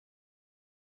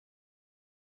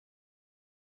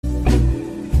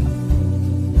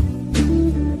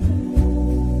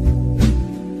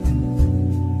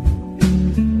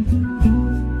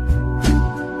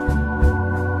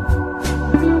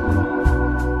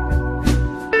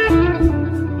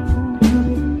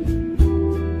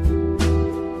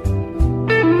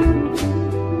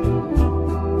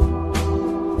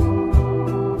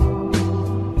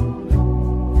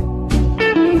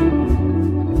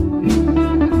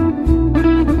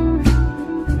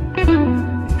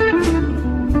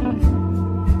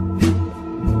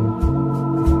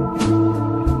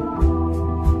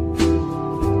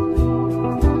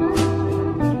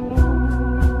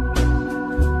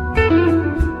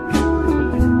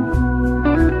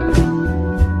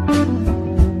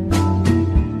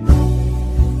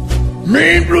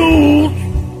Mean blues.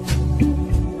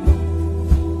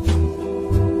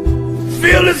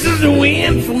 Feel this is the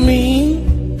wind for me.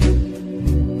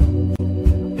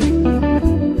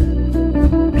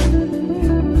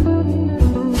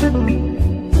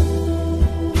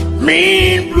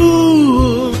 Mean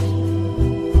blues.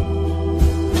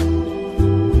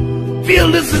 Feel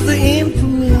this is the end for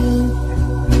me.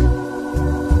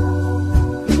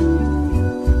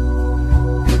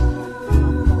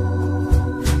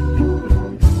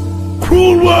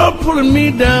 Cruel world pulling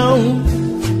me down.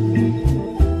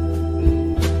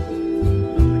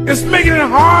 It's making it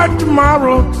hard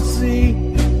tomorrow to see.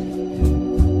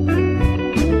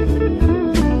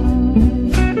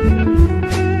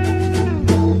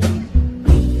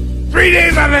 3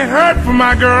 days I ain't heard from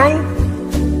my girl.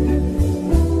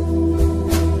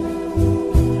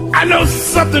 I know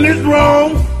something is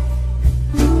wrong.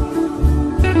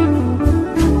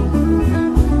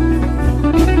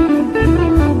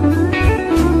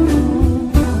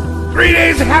 Three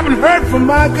days I haven't heard from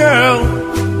my girl.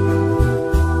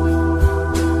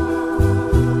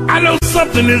 I know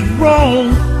something is wrong.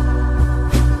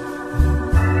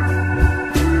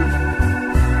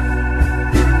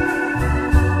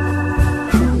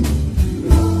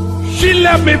 She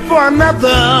left me for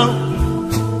another.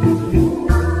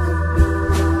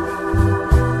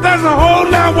 There's a hole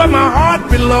now where my heart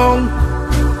belongs.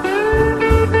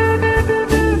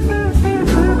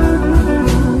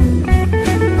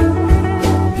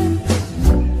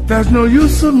 There's no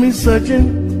use of me searching.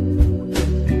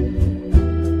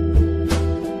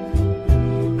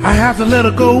 I have to let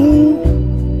her go.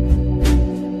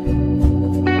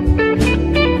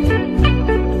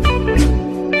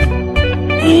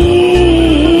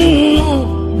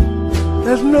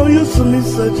 There's no use of me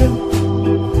searching.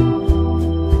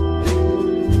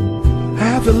 I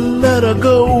have to let her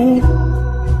go.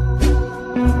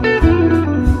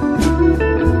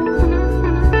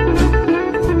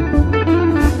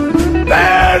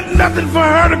 There's nothing for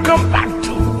her to come back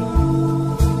to.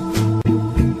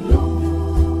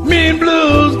 Mean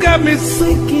blues got me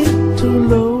sinking too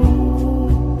low.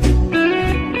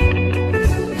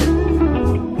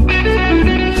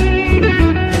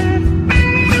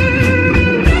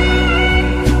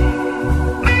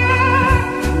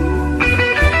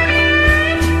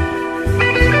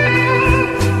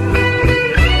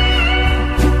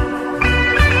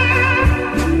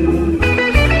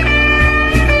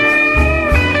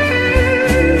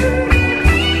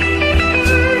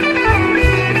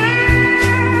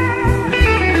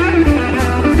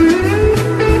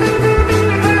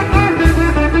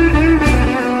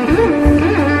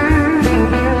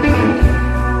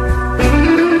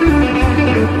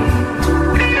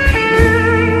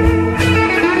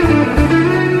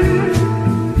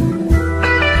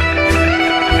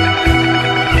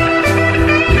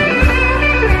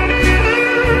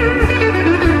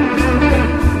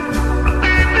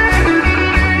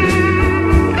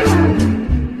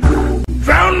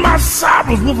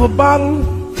 With a bottle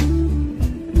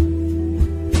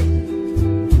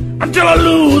until I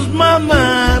lose my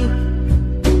mind.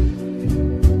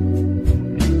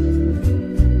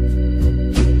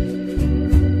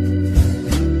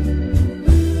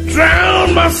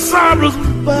 Drown my sorrows with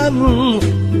a bottle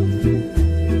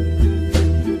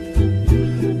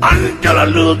until I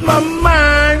lose my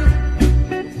mind.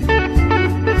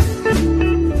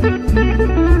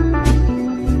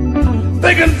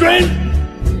 They can drink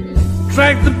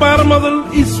the bottom of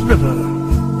the East River.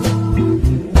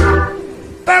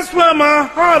 That's where my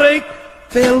heartache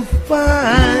felt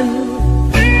fine.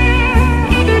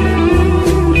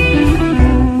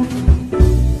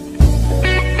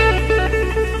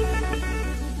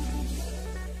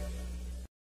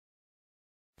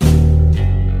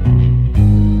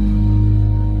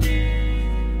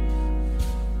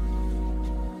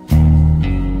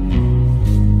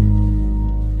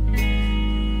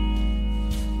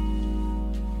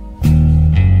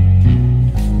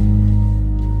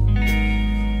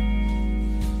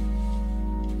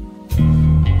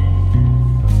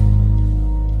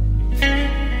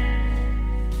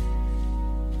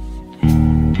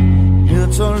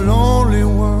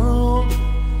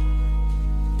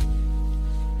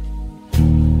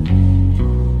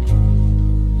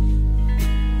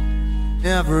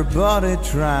 Everybody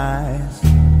tries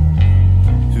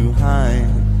to hide.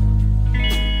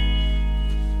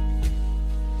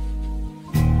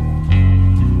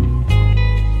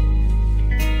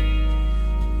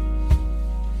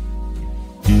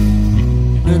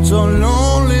 It's a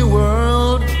lonely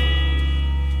world.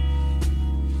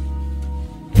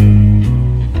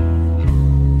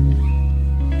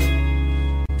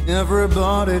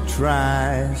 Everybody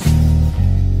tries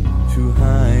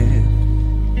behind.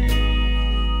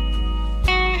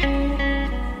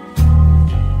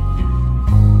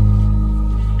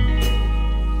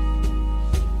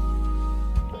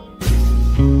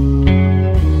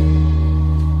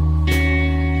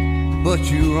 But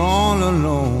you're all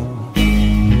alone.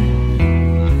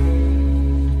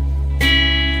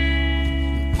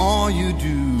 All you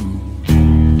do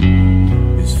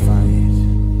is fight.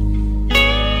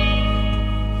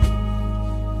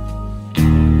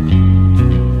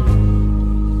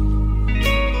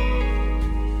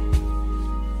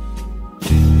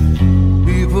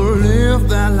 People live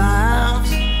their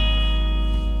lives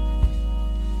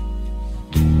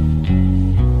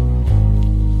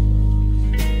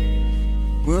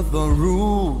with a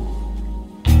rule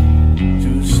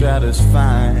to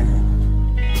satisfy.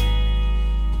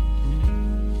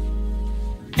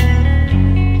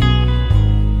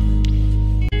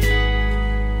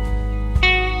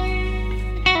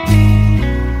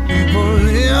 People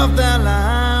live their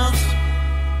lives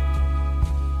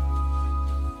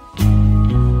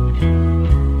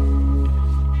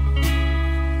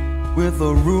with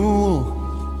a rule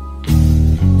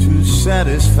to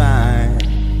satisfy.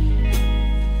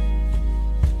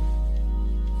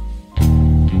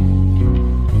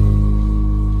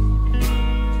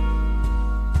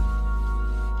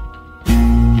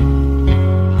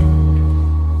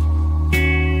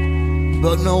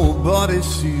 But nobody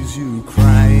sees you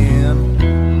crying.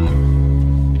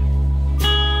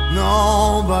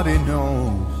 Nobody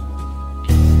knows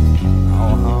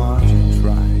how hard you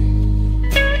try.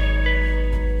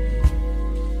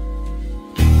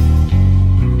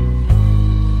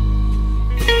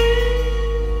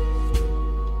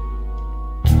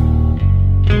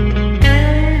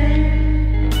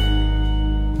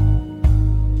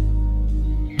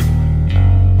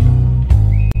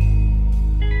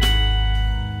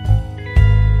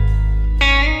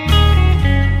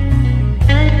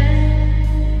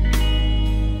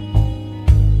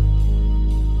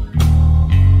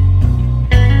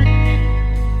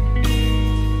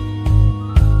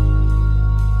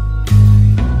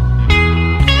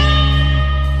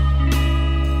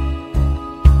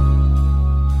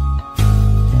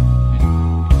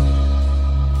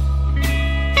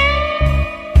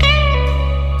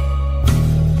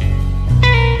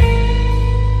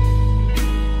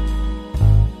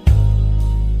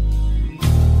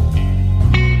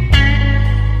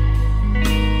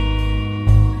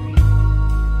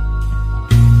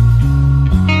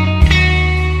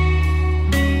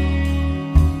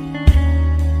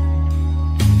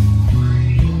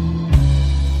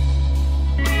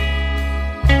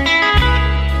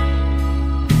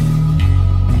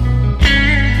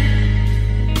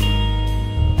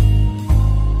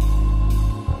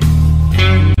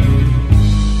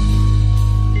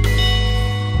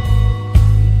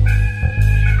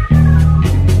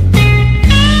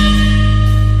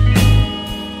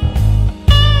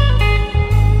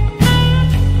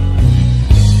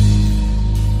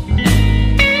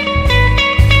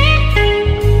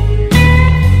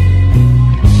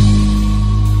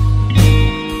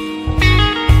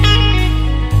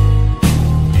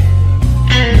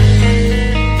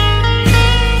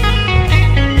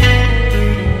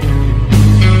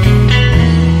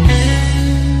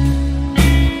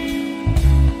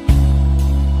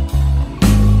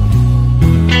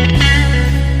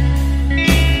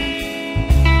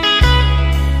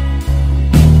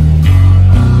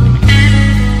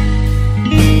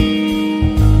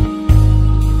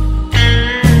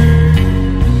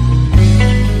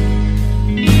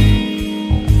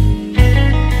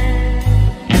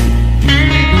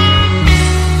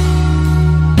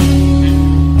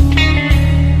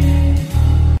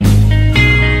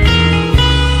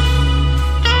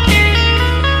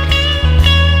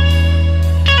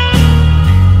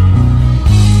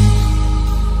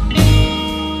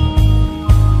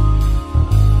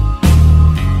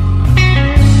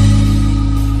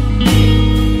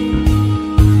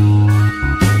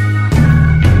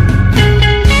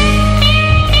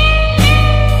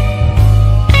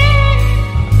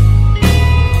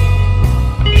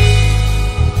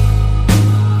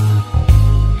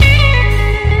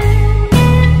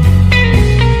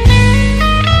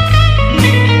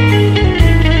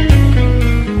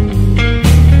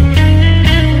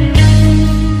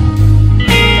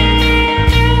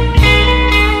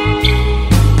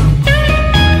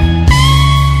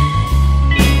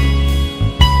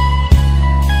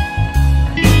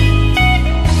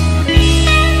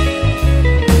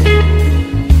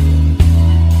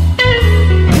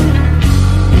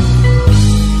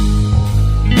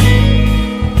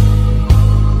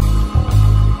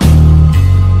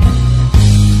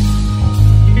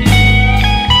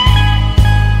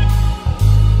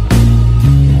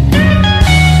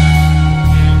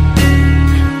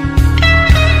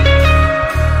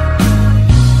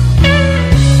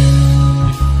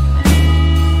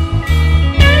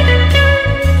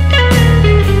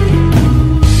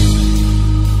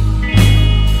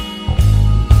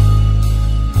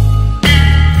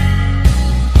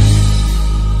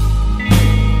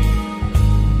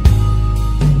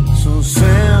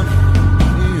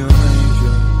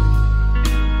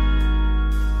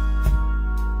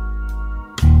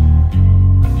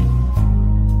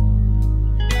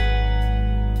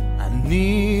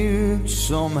 need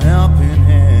some helping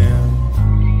hand.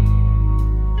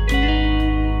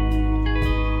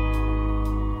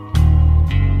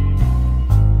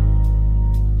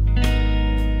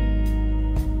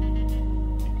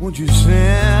 Would you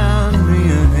send me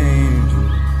an angel?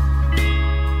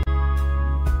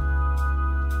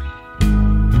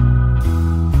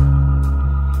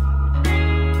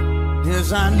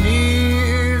 Yes, I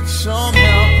need some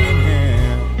helping hand.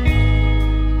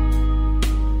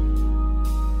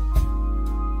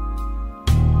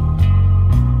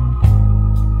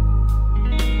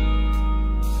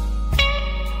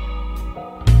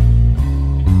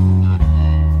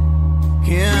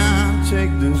 Can't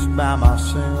take this by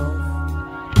myself.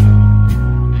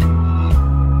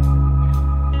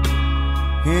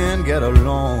 Can't get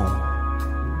along,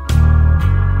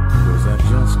 'cause I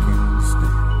just can't stay.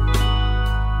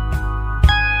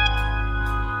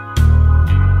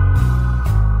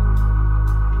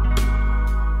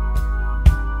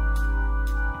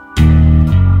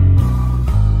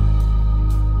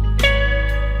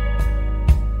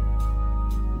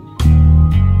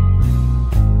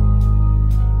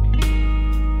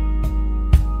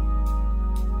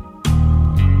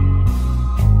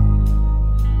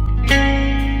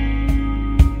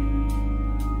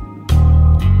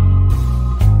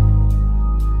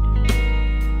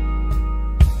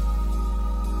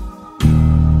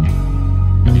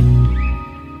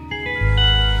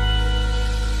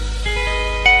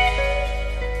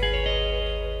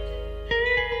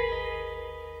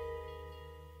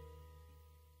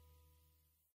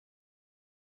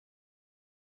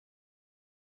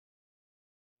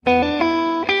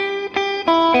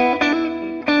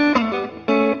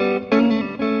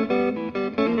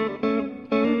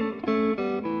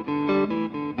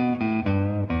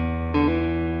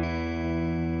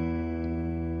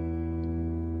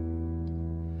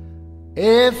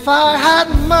 If I had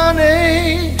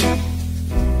money,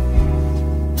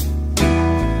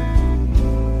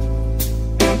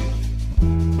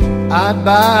 I'd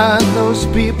buy those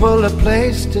people a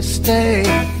place to stay.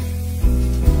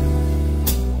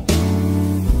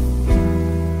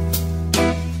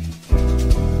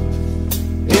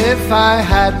 If I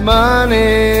had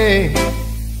money,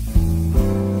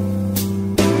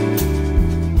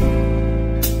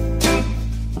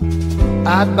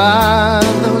 I'd buy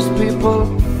those people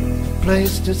a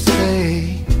place to stay.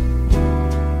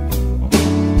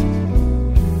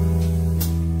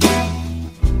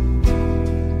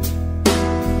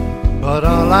 But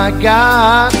all I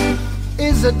got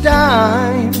is a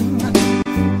dime,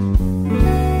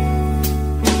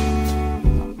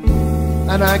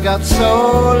 and I got so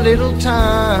little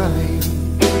time.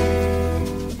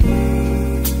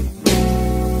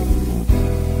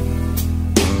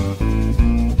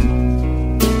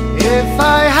 If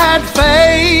I had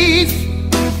faith,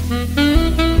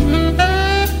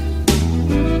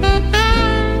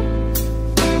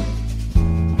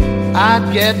 I'd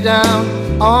get down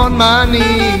on my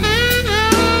knees.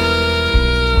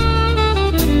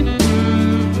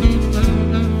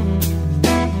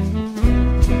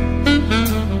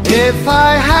 If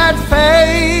I had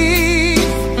faith,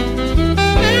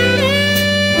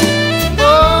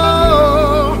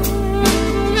 oh,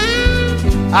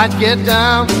 I'd get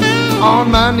down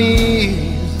on my knees.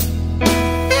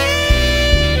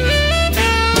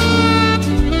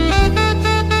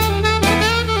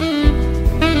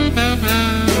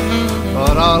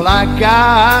 But all I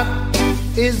got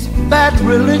is bad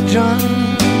religion,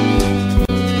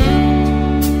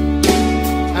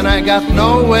 and I got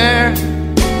nowhere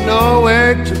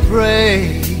to pray.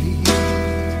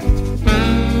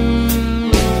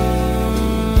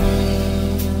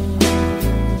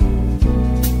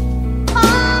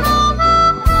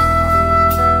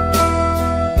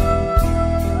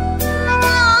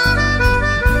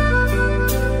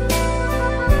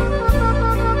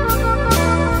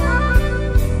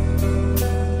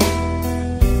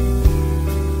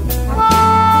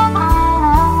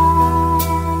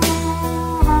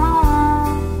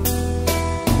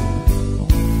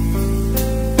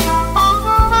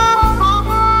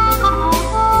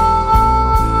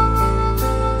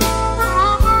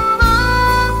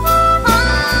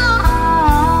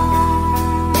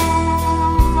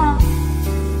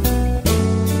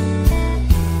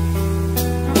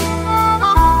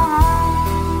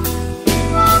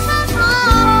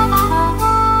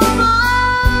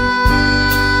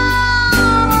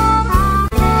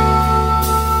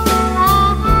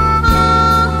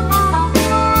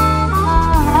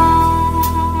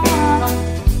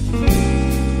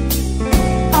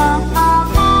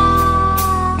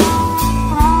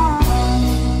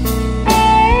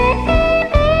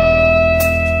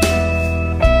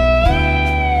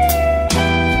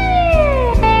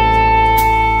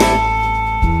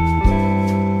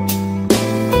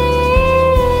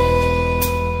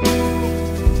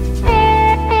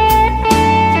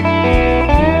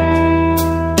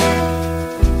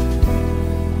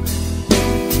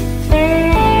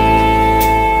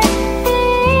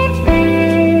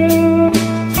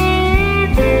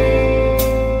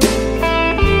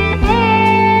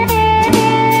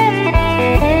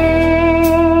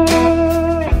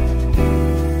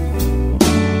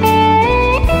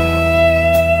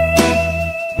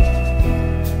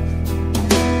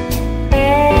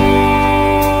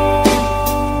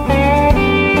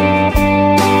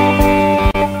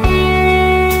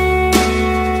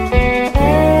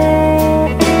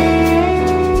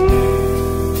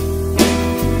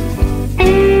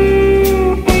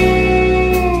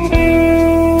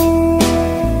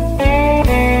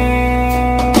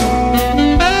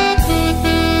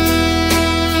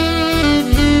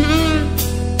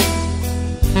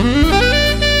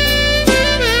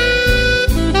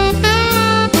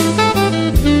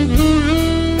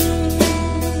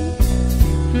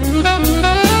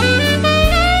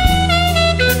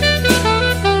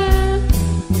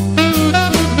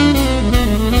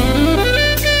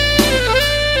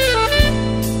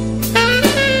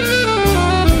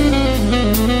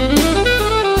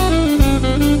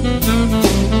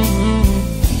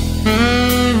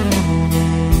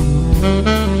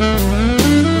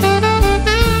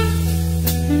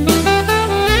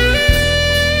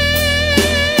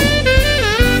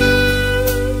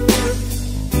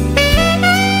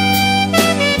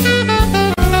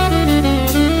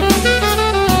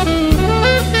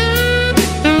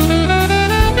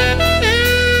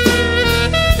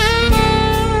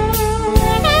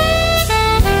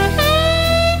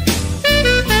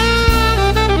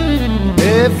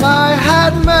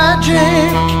 had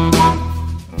magic,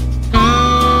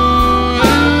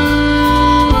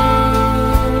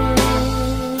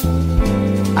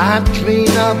 I'd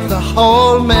clean up the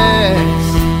whole mess.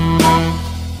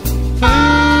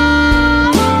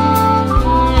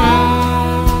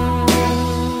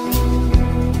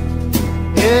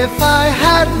 If I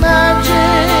had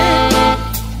magic,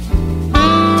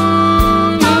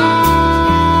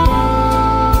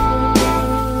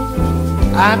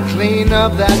 I'd clean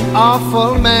up that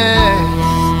awful mess.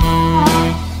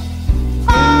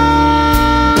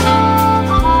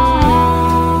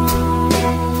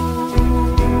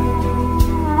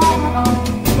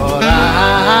 But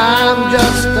I'm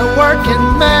just a working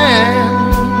man,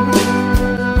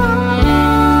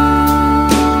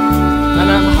 and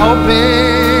I'm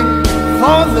hoping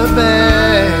for the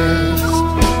best.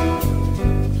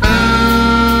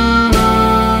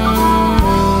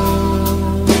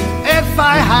 If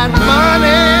I had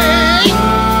money,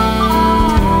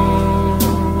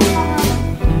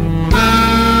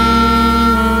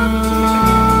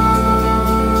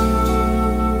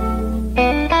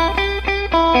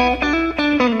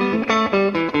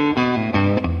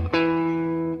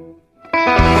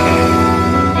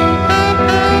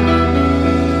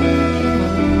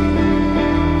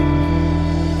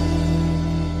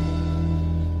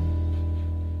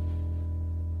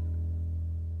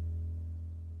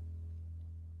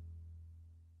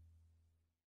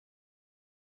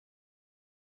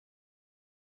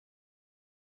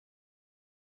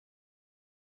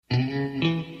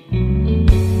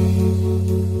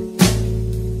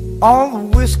 all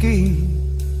the whiskey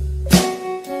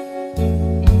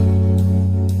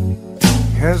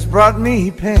has brought me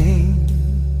pain,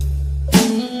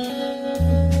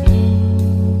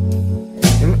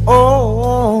 and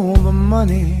all the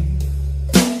money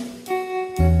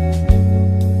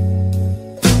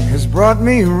has brought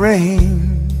me rain.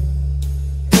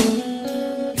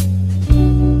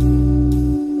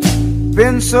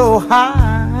 Been so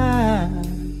high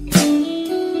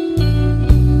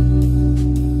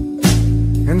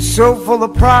and so full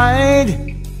of pride,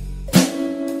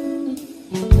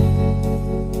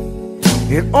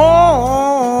 it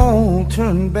all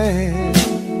turned bad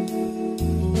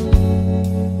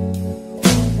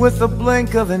with the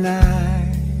blink of an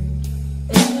eye.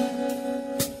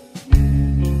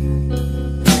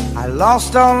 I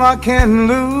lost all I can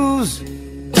lose,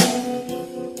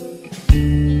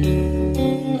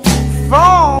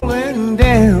 falling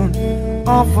down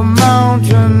off a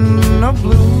mountain of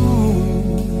blue.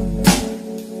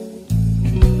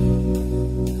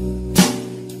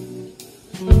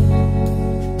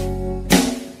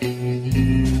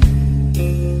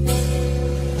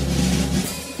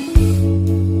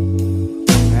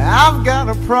 I've got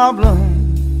a problem,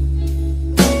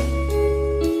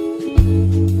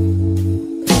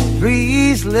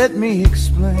 please let me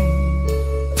explain.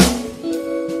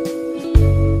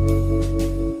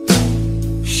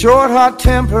 Short, hot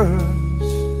tempers,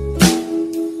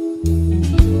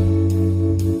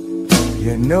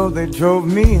 you know they drove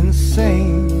me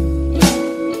insane.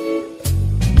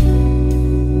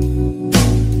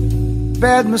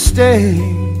 Bad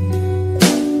mistake,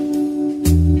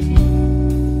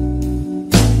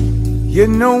 you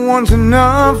know one's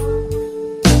enough.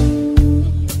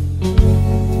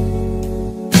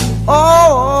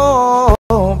 Oh,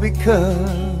 because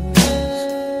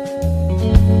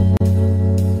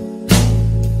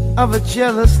of a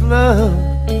jealous love,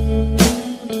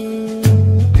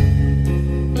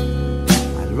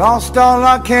 I lost all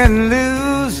I can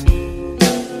lose,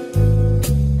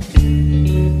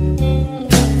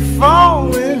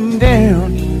 falling down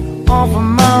off a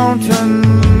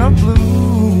mountain of blue.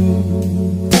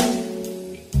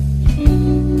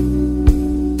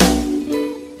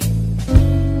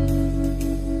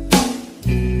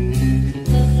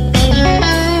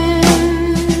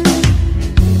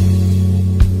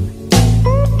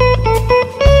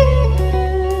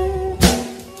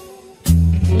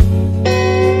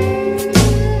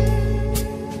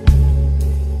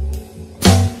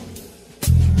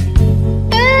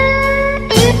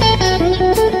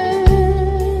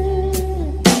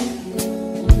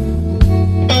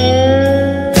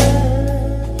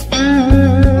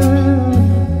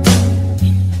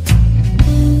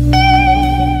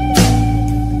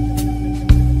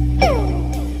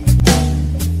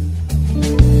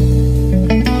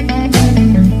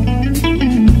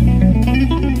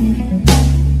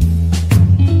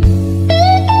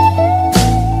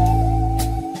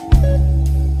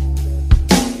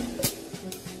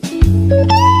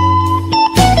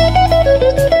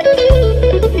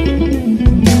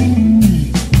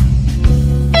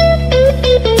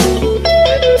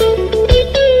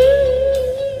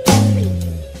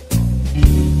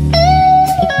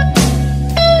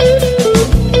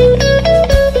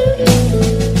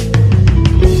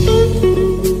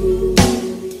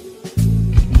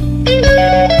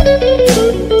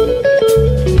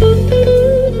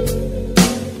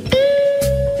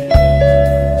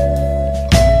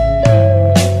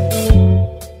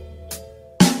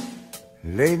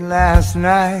 last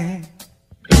night,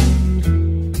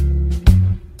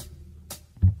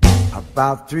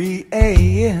 about 3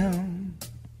 a.m.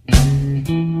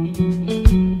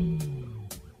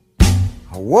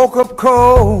 I woke up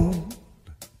cold,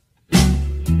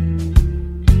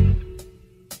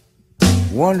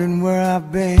 wondering where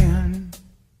I've been.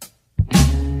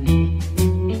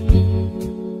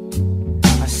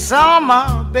 I saw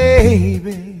my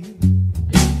baby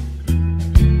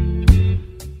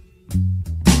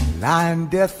lying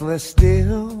deathless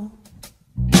still.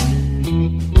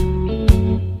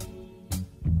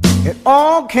 It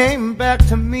all came back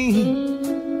to me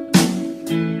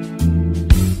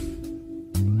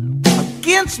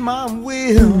against my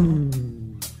will.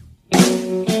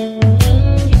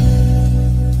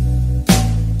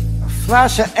 A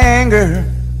flash of anger.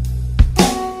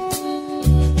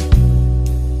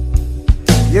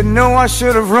 You know I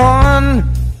should have run.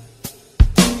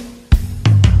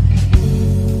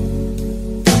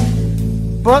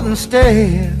 But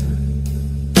instead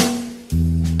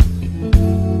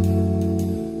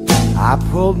I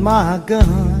pulled my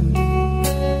gun.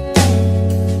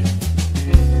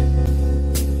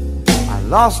 I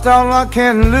lost all I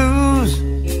can lose,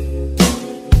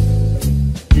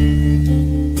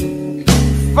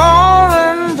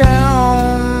 falling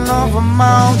down off a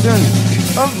mountain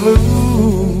of blues.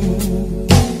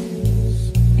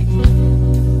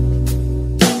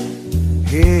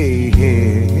 Hey,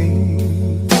 hey, hey.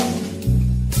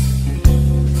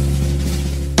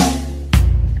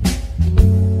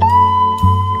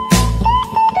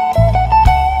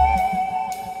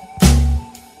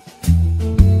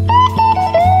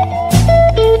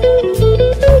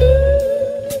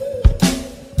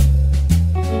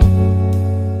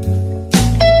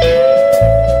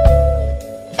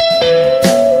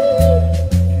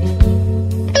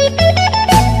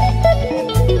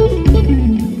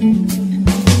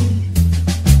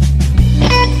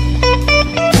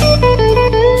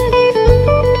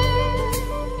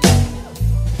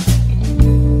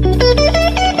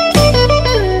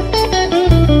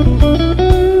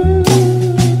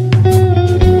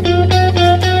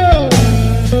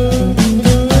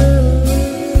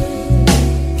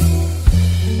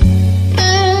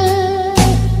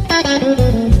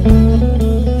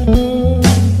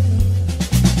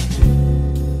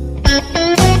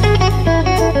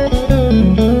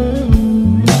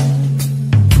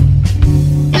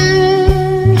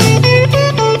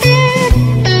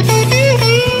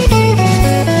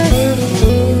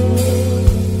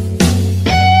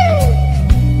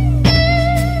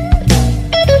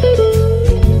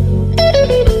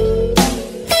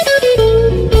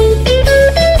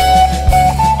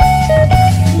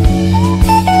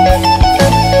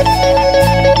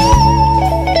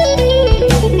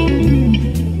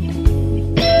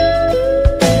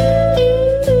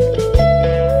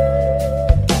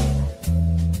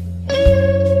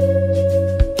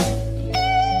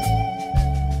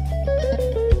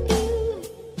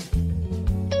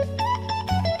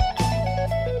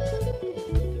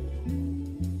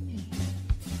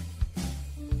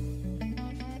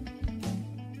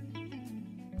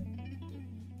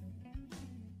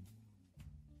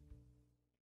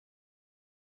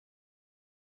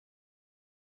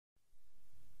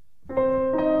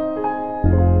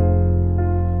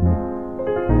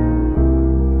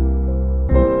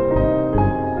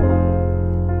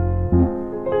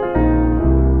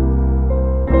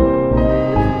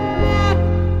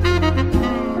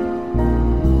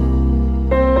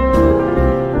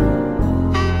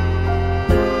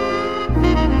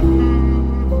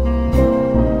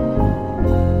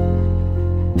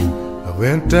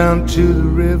 Down to the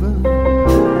river,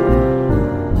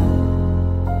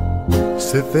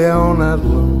 sit there all night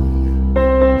long,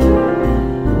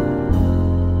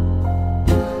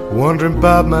 wondering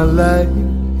about my life,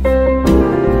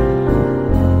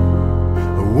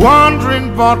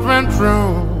 wondering what went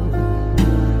wrong,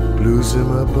 blues in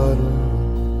my bottle.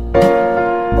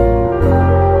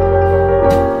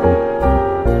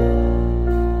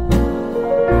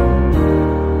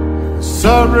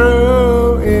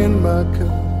 Sorrow in my cup.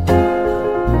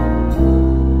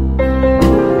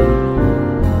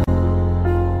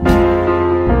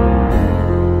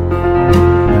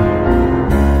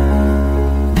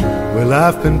 Well,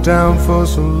 I've been down for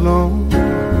so long,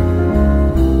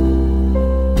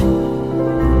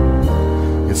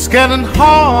 it's getting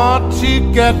hard to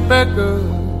get better.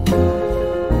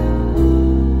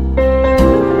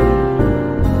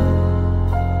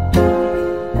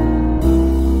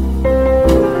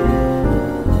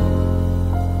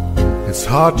 It's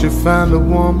hard to find a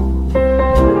woman,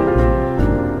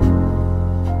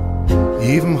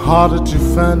 even harder to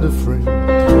find a friend.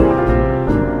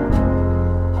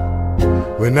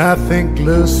 When I think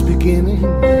love's beginning,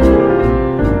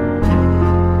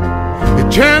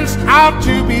 it turns out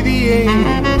to be the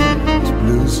end. It's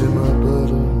blues in my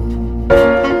bottle.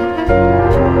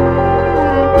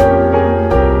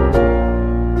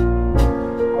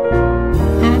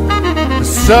 The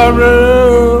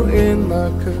sorrow in my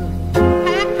cup.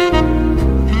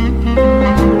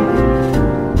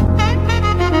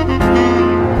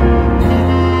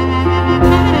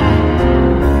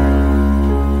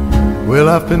 Well,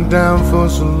 I've been down for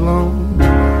so long,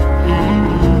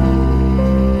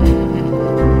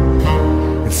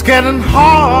 it's getting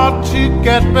hard to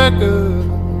get back up.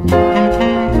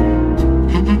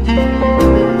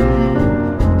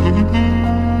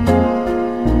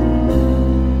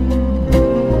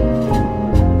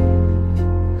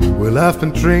 Well, I've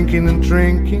been drinking and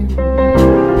drinking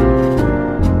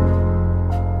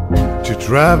to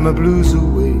drive my blues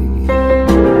away.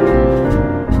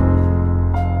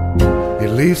 It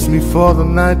leaves me for the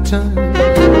night time,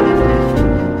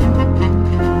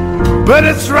 but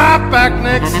it's right back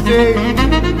next day.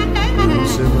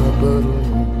 Blues in my bottle.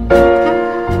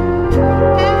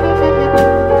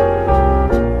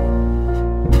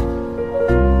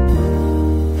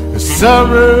 The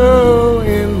sorrow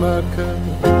in my cup.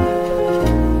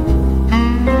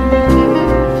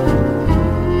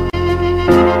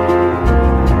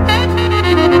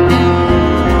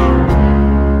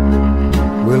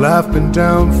 Well, I've been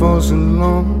down for so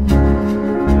long,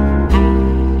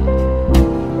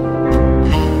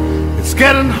 it's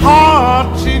getting hard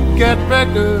to get back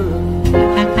up.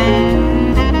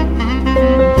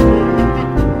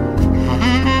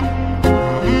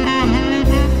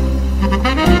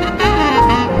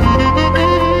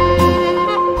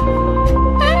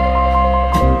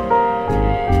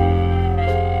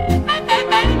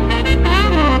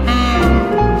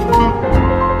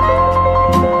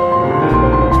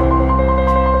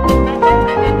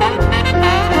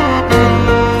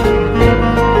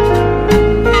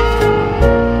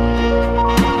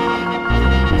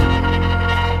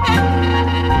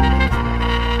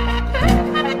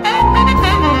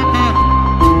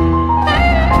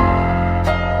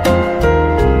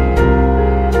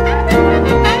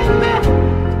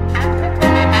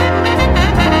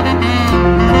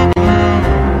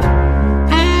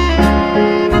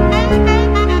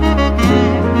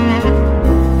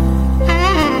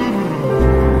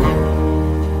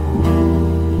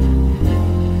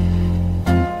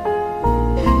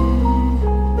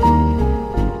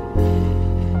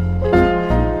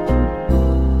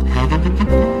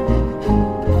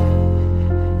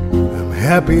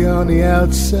 Happy on the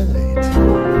outside,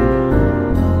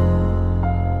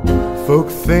 folk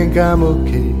think I'm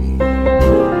okay,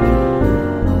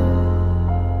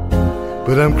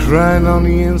 but I'm crying on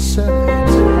the inside.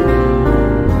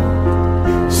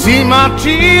 See my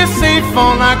tears, they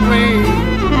fall like rain.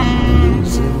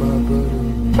 Blues in my bottle.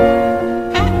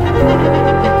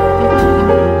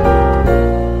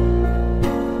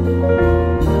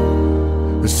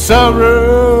 The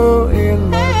sorrow in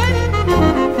my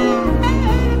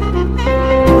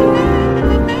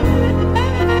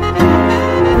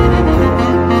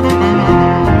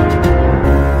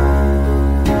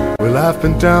I've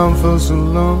been down for so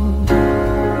long,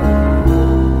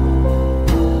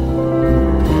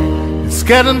 it's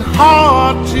getting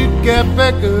hard to get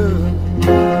back up.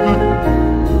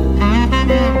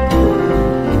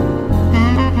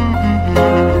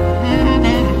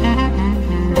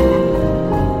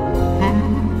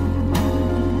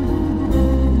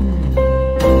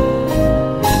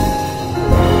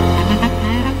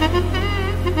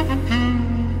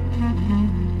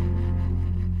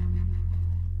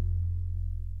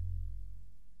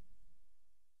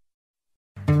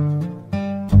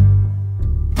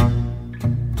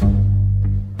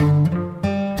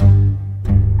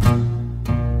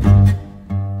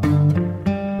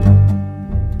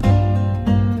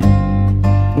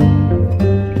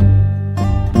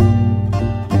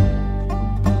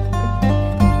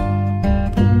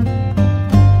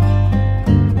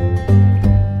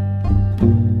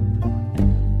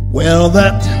 Well,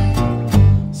 that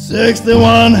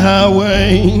 61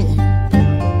 highway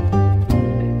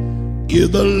is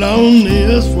the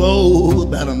loneliest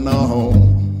road that I know.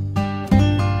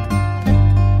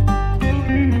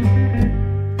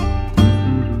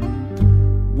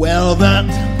 Well, that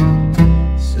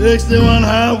 61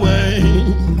 highway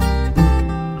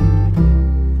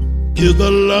is the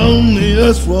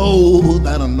loneliest road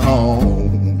that I know.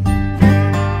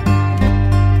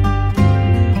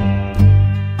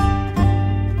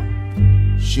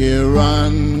 She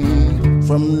run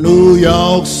from New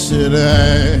York City,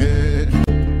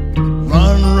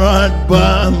 run right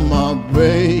by my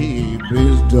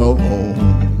baby's door.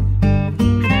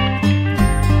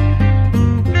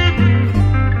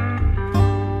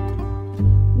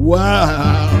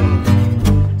 Wow,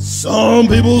 some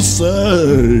people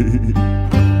say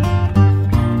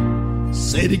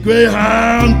the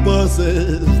Greyhound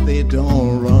buses, they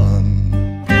don't run.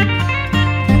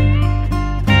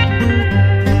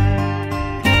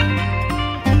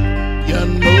 You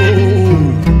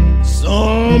know,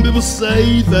 some people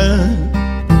say that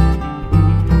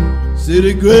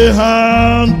the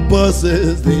Greyhound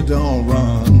buses, they don't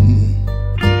run.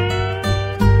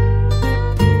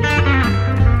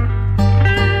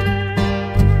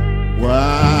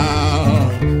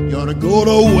 Go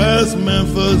to West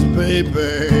Memphis,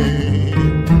 baby.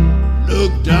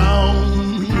 Look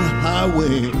down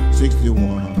Highway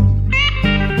 61.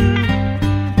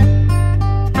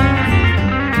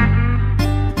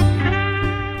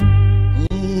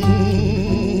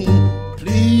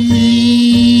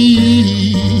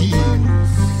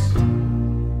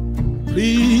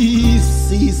 Please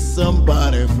see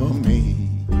somebody for me.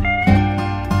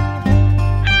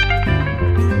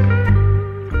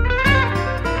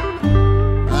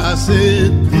 I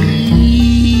said,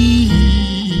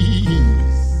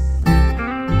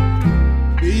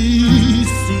 please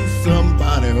see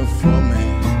somebody for me.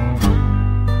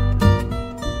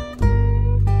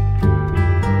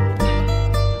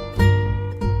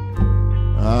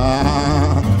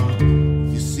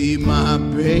 If you see my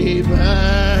baby,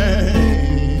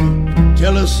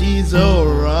 tell her she's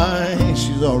alright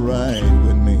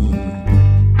with me.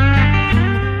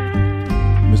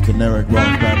 Mr. Narek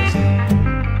Ross Patterson.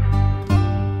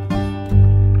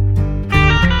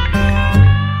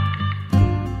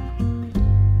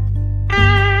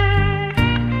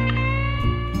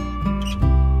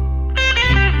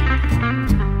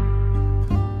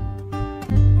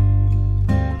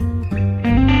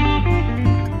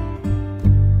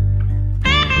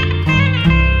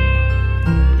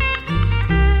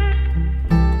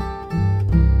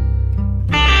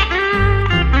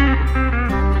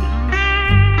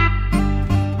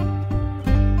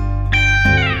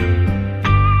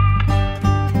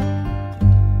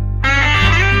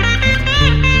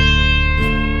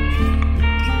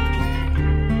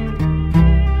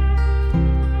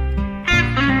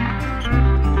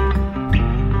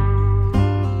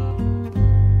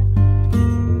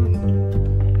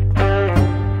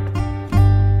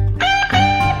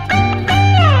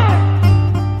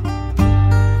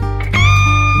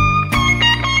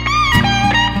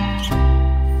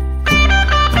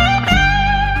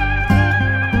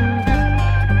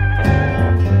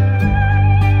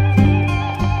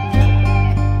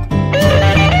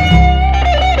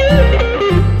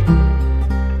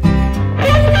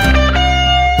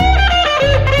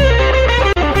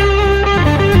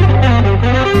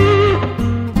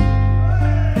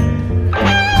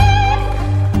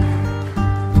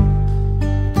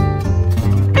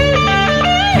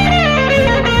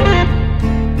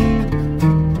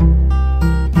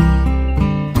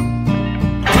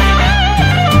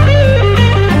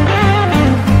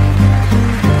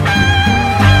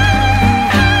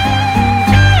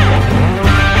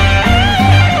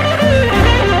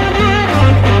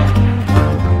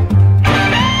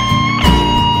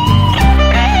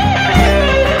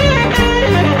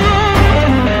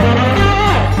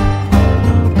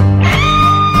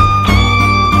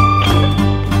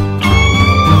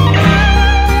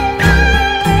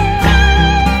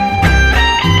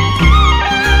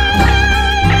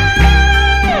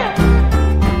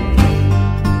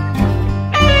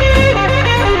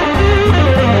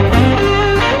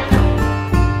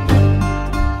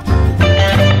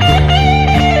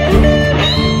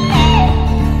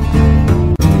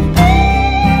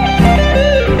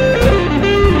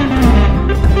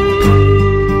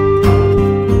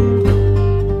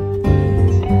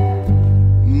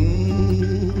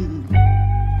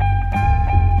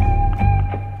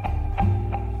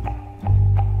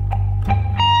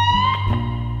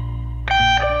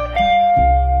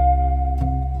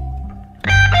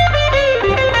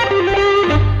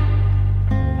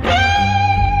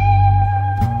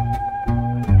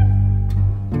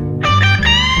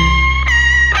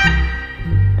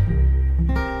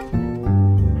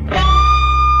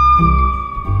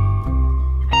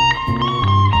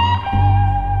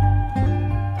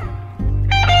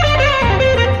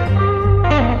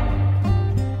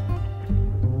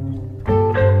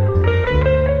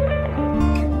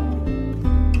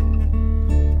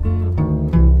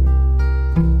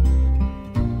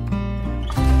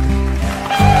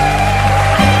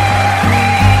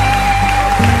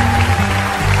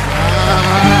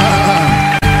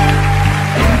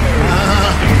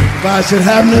 should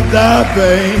happen to die,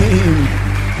 babe,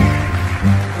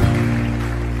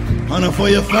 honey, for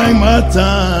you think my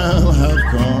time have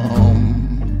come.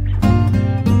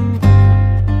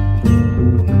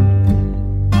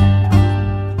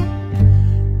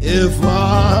 If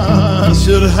I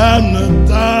should happen to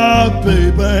die,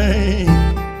 baby,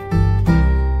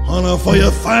 honey, for you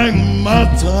think my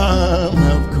time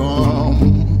have come.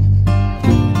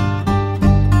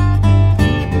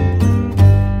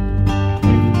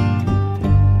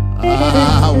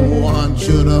 I want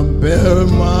you to bury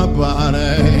my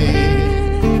body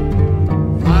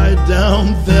right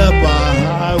down there by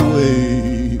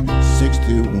Highway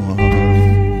 61.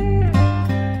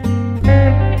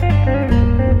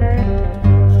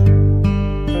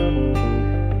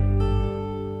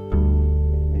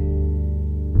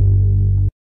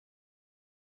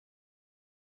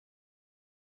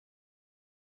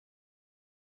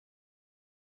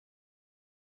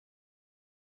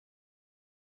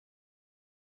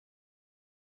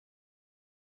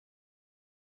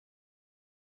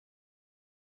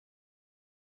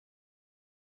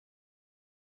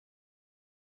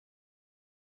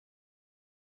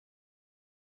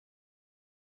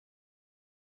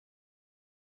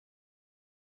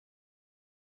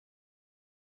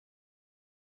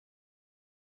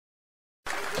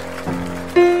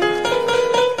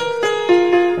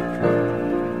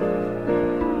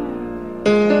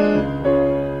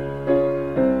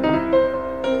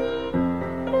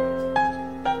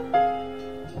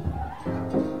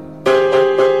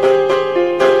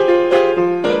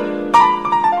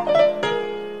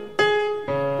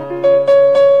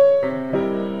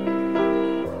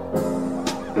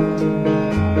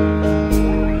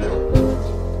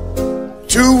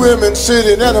 Women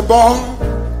sitting at a bar,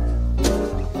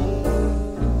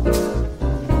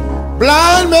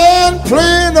 blind man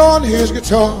playing on his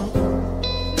guitar,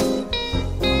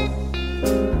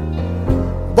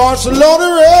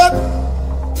 Barcelona red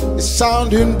is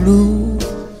sounding blue.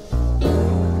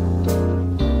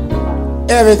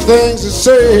 Everything's the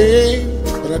same,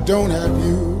 but I don't have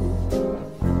you.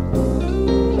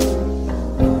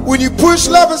 When you push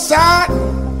love aside,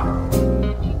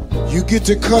 you get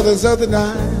the colors of the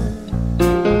night.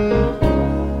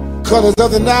 Colors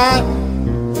of the night,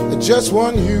 just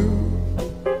one hue.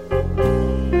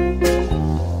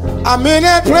 I'm in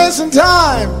that place and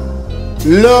time.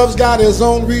 Love's got its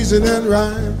own reason and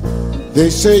rhyme. They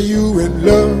say you in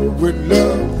love with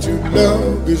love, to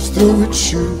love is through its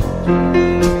shoe.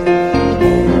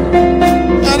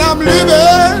 And I'm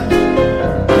living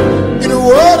in a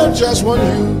world of just one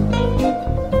hue.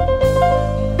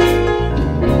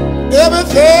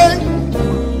 Everything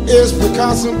is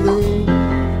Picasso Blue.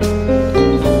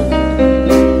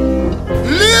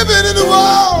 Living in the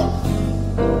world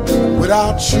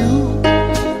without you.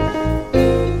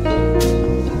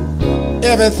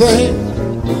 Everything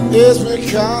is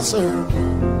Picasso.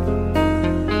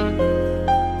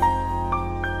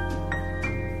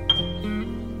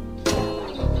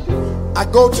 I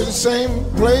go to the same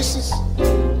places,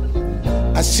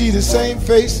 I see the same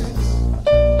faces.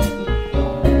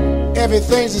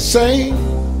 Everything's the same,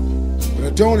 but I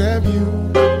don't have you.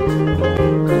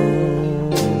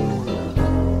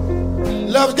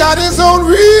 Love's got its own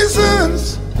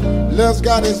reasons, love's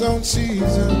got its own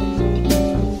seasons.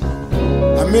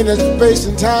 I'm in a space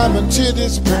and time until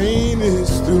this pain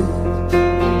is through.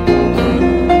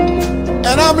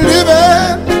 And I'm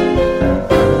living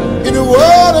in a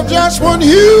world of just one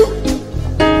hue.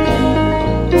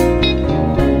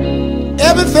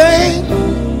 Everything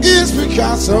is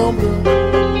Picasso Blue.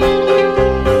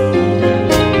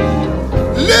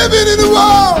 Living in a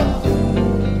world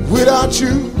without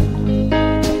you.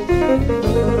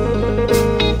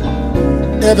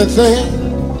 Everything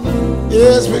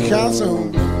is Picasso.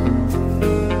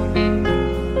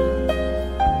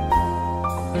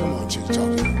 Come on, chick, talk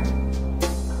to me.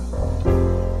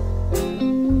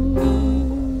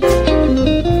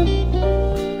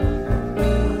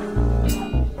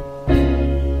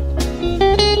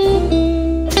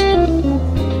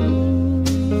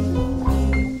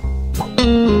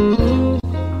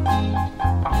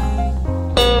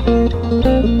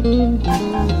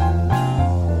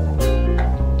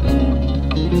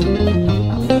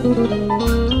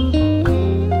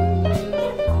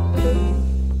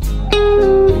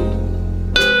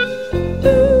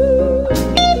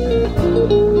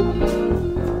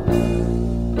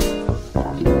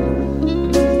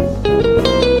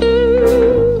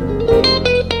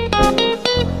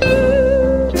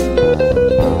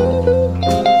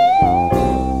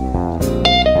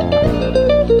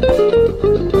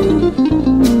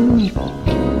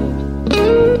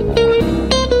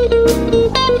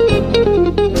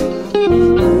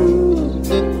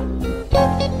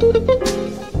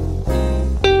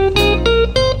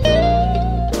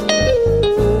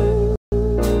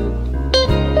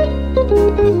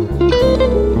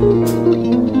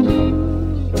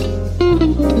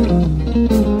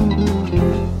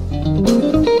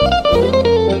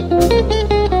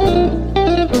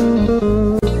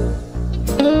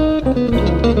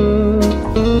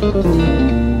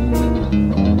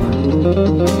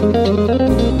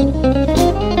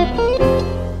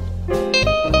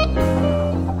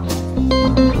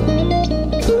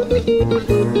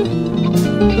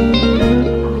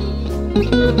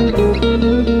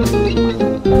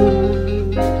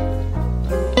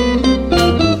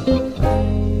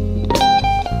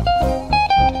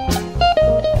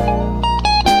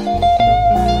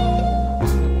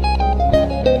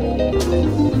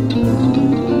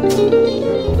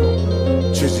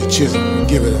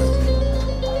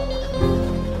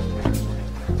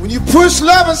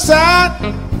 Love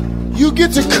aside, you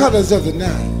get the colors of the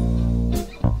night.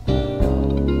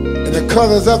 And the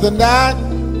colors of the night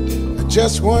are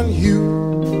just one hue.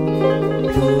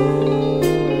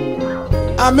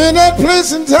 I'm in that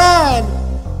place and time.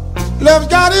 Love's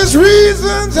got its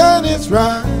reasons and its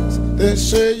rhymes. They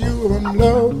say you are in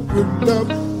love with love,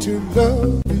 to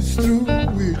love is through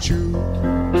with you.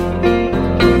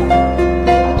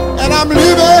 And I'm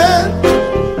living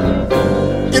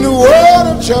in a world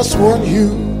of just one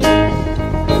hue.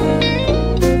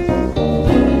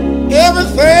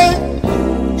 Everything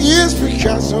is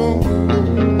Picasso.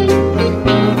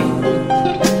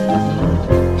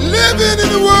 Living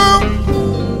in a world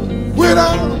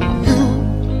without you.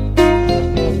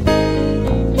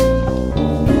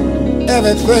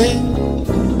 Everything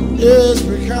is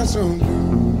Picasso.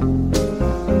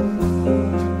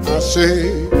 I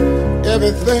say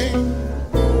everything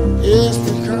is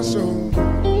Picasso.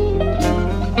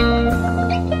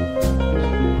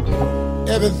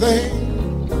 Everything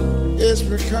is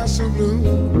Picasso Blue.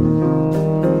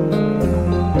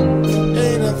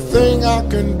 Ain't a thing I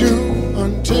can do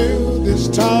until this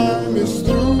time is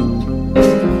through.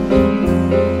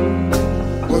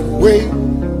 But wait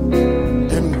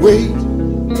and wait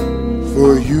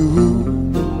for you.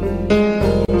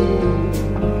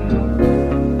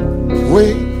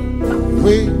 Wait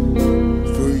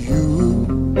for you.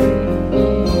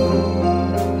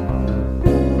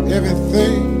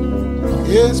 Everything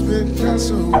is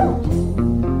Picasso Blue.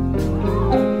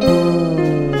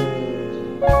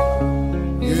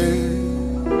 Yeah,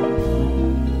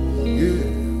 yeah.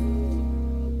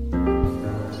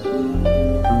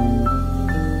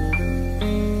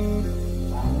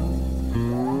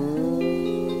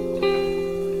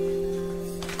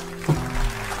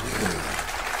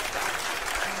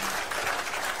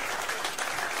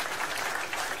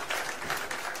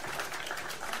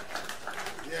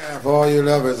 Yeah, for all you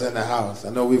lovers in the house. I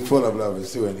know we're full of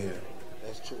lovers too in here.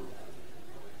 That's true.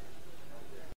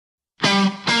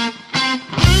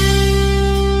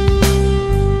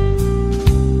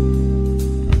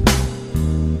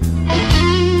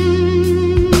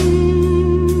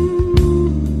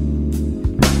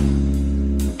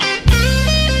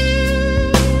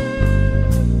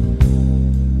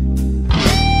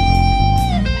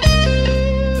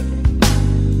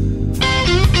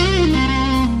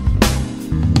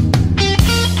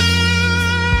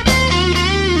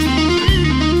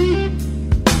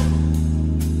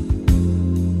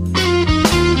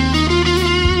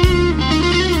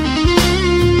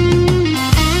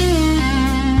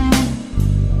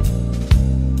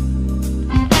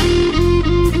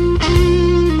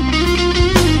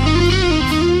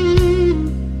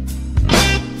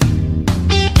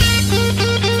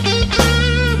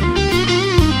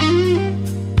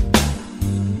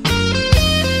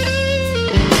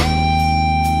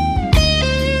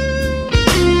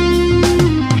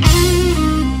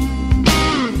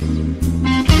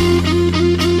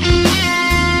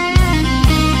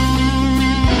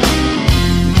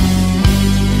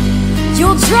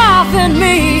 driving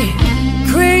me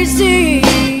crazy.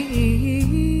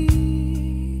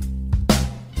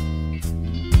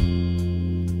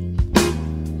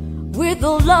 With the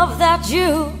love that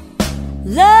you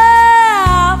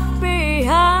left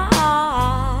behind.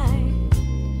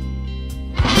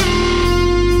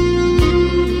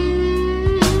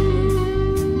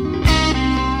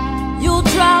 You're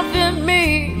driving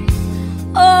me,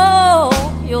 oh,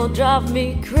 you'll drive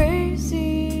me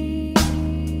crazy.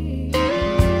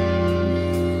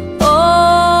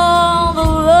 Oh, the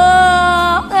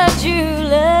love that you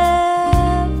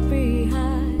left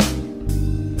behind.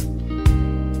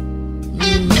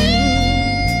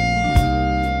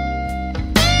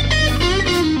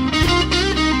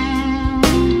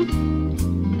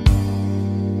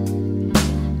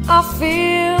 I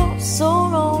feel so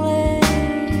lonely.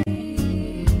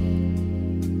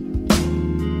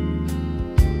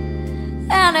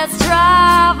 And it's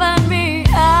driving me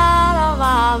out of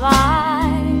my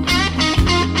mind.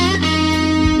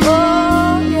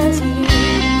 Oh, yes it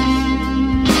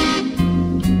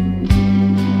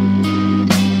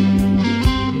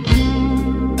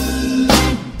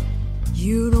is.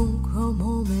 You don't come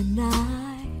home at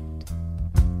night.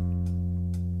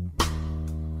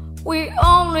 We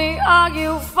only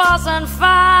argue, fuss and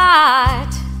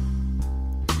fight.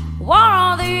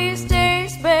 One of these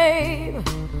days, babe,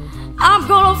 I'm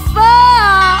gonna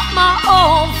fight my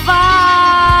own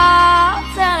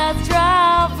fights. And it's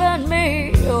driving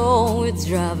me, oh, it's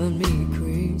driving me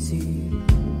crazy.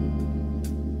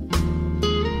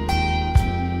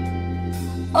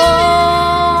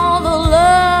 Oh, the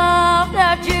love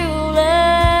that you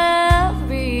left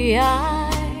behind.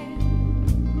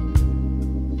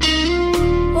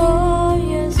 Oh,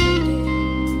 yes you did.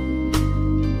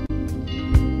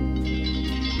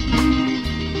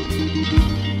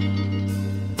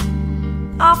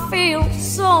 I feel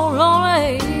so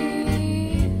lonely.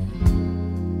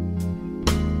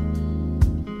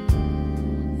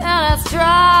 And it's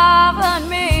driving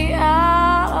me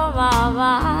out of my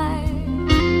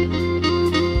mind.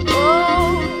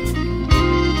 Oh,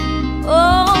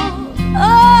 oh,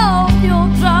 oh,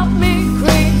 you'll drive me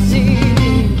crazy.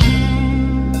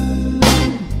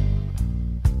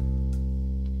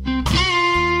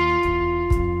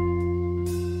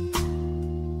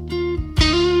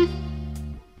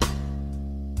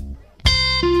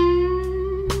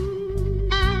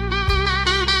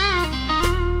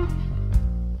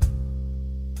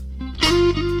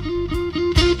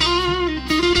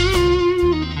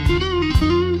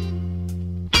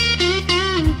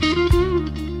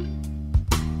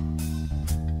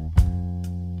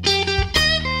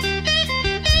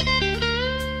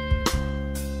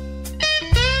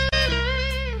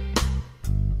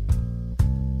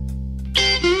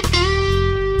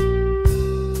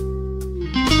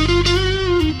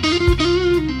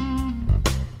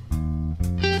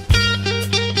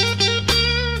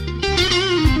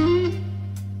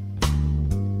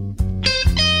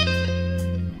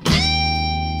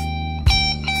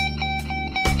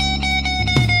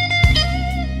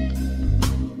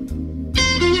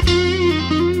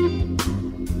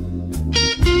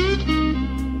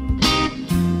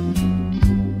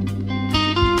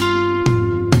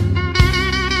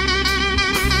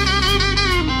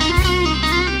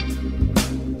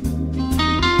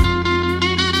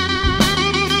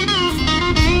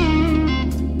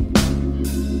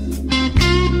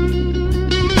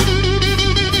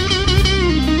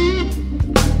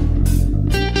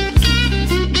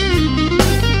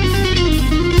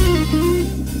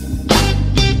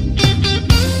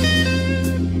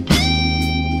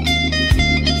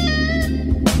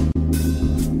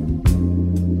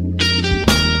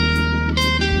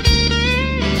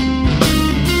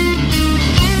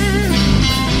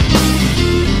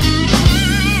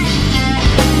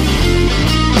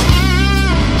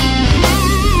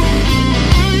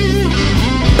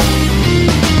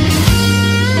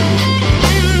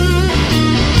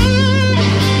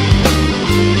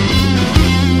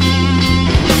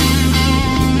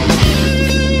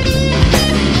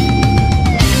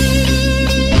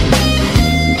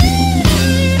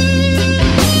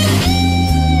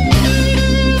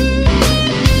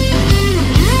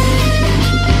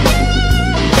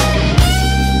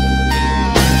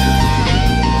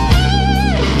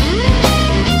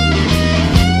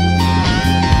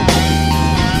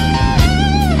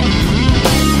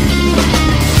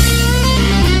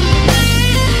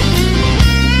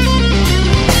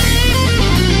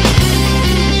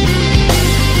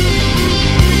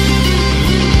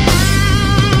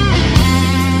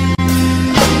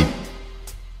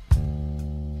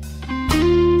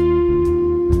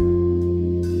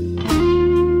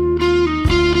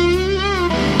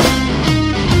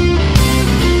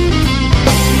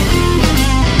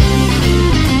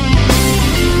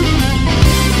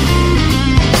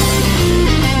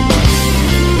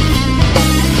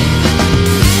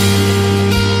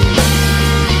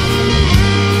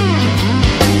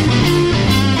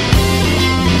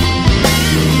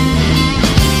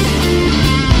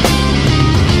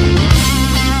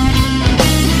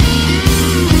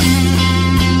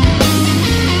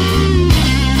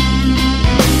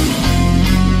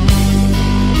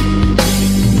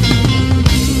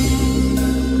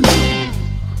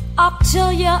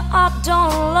 tell you I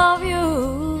don't love you.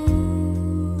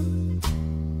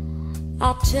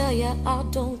 I'll tell you I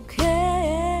don't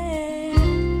care.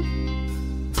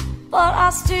 But I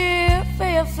still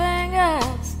feel your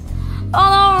fingers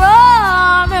all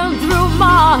running through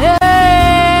my head,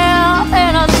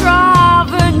 and it's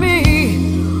driving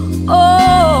me,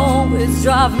 oh, it's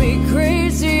driving me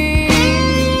crazy.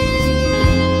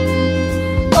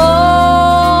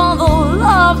 Oh, the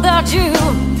love that you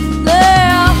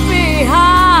left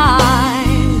behind.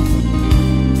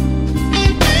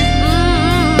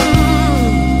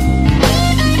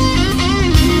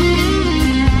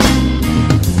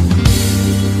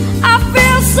 I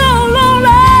feel so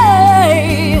lonely.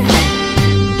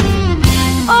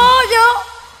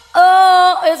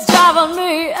 Oh, it's driving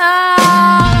me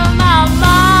out of my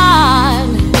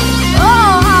mind.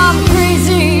 Oh, I'm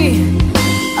crazy.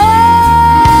 Oh,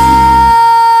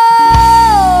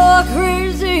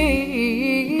 crazy.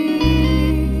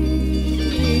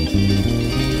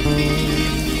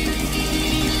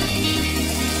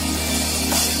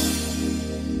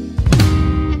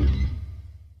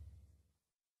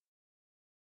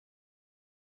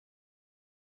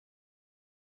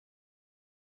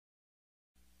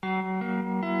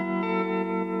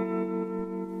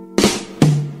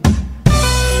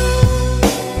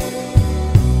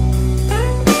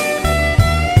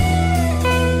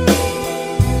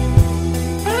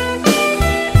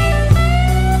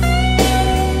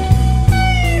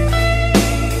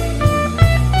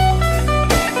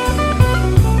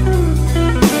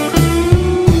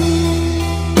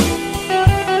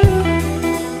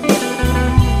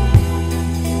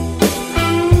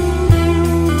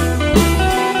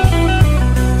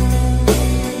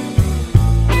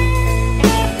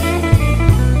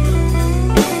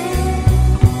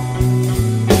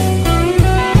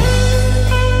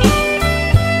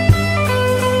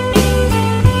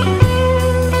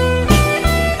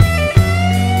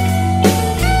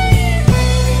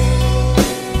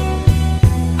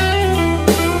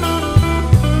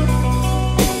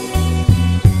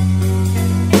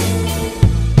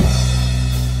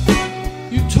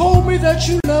 That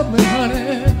you love me,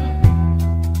 honey.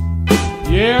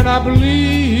 Yeah, and I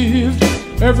believed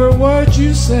every word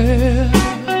you said.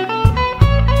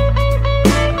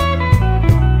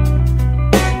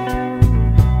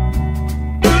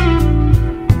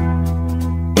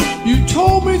 You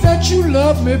told me that you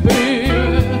love me, baby.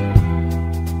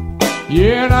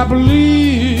 Yeah, and I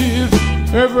believed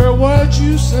every word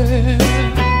you said.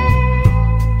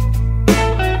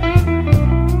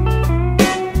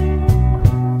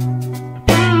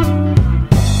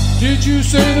 Did you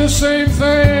say the same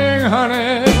thing,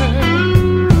 honey?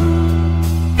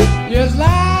 Yes,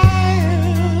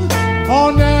 lying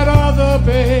on that other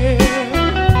bed.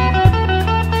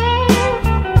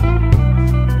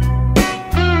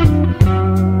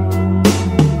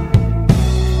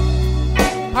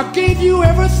 I gave you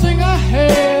everything I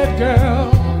had,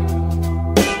 girl.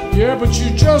 Yeah, but you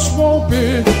just won't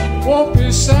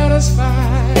be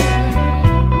satisfied.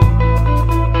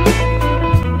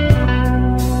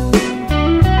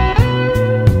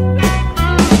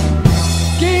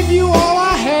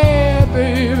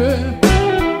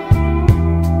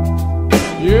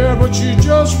 Yeah, but you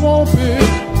just won't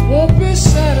be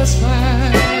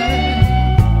satisfied.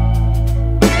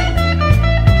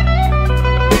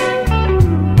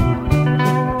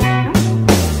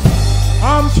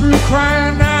 I'm through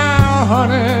crying now,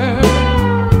 honey.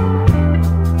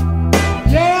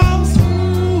 Yeah, I'm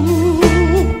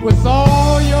through with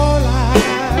all your lies.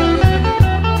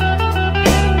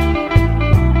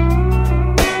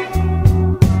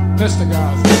 Mr.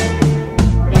 Garza.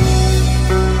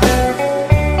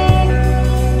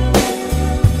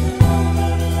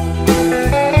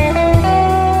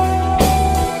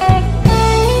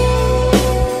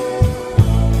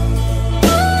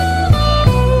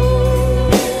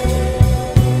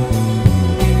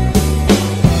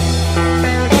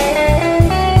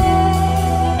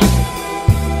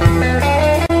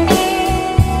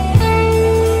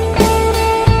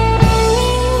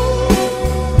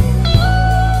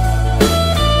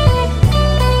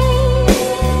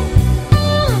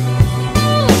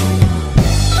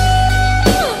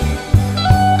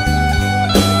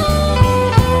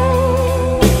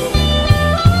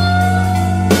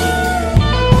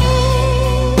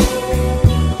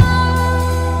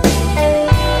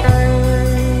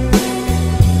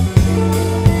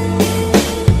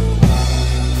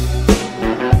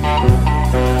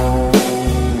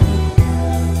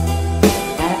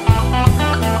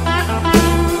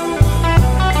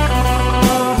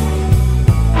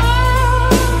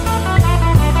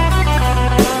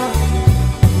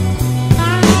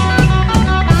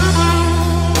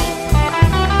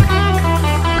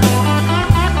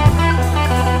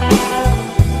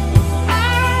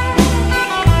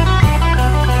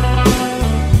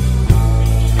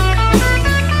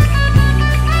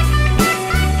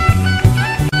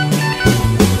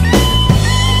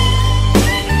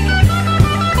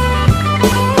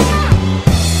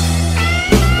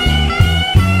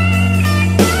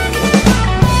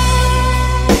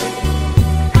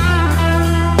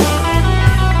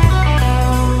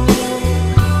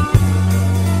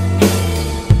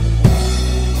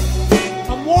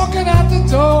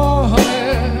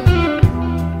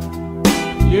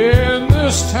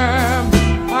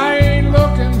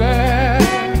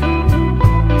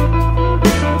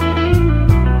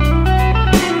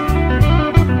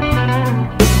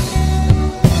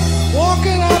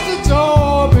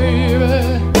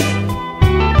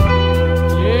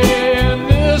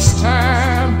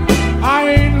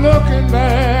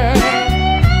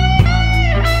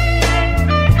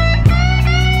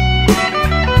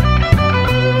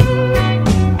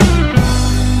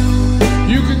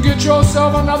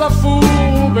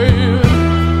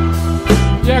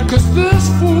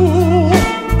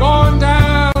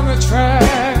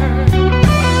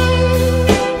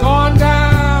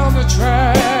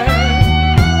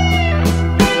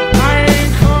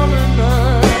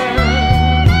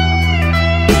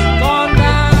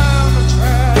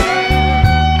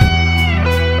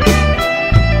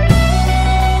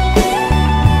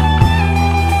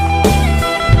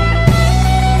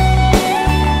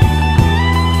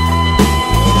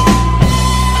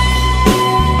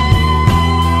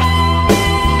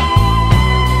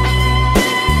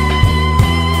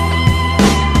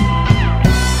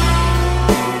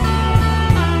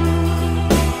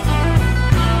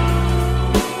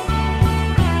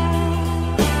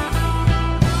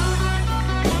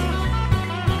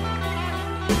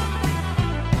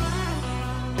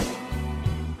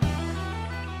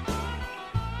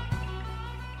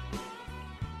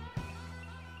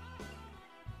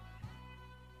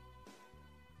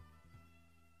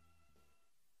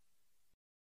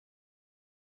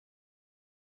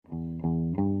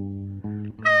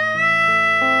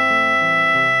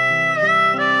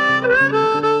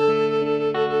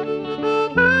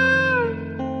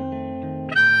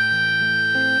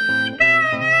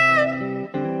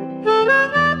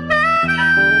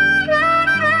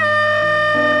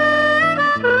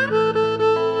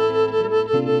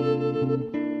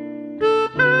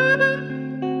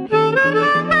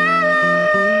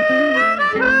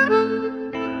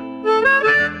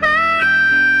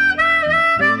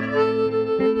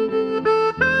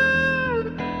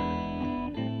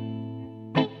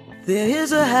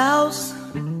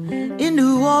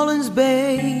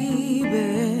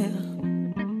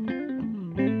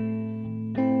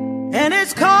 and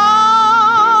it's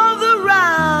called the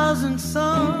rising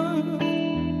sun.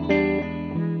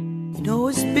 You know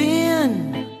it's been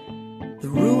the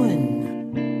ruin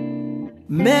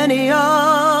many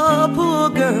a poor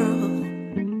girl.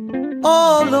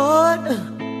 Oh Lord,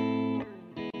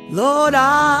 Lord,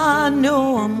 I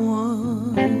know I'm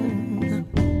one.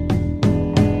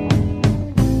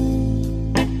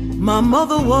 My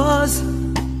mother was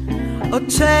a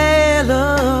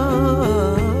tailor.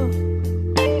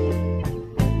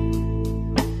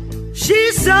 She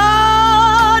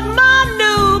sewed my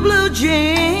new blue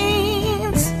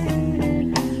jeans.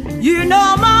 You know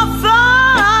my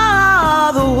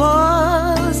father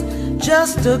was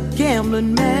just a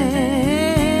gambling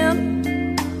man,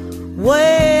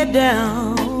 way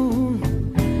down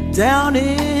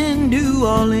in New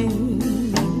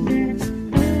Orleans.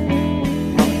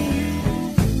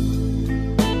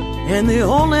 And the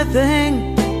only thing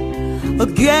a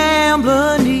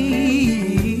gambler needs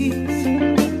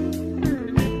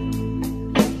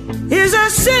is a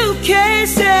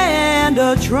suitcase and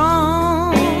a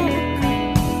trunk.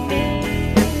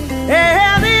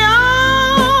 And the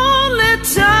only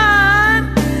time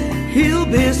he'll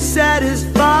be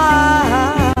satisfied,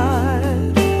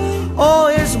 oh,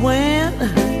 is when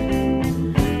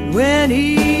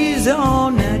he's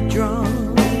on that drum.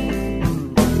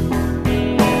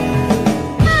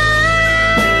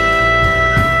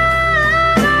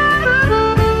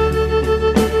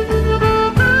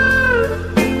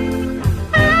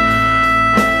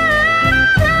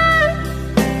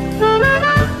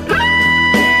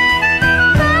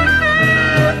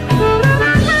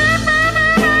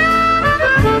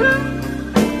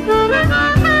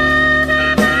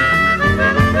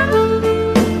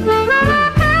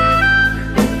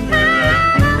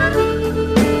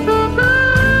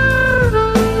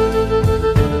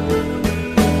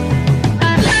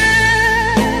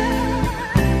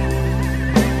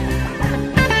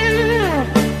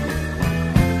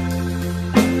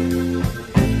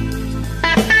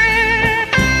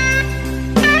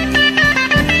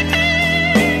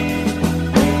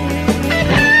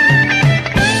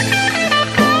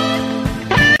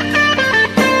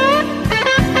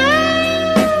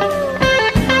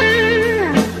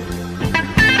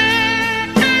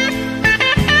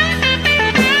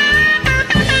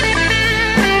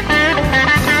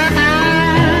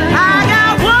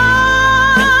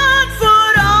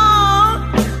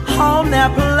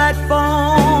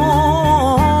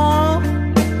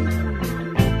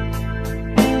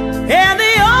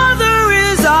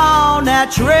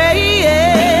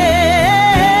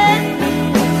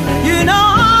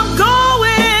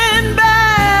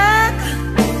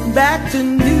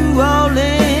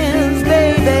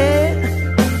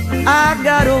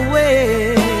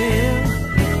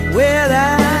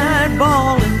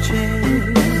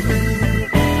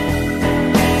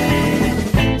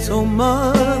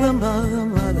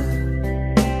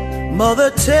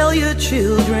 Mother, tell your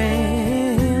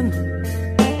children,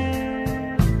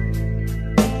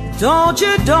 don't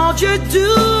you do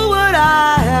what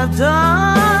I have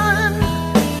done.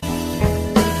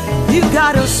 You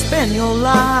gotta spend your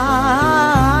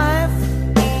life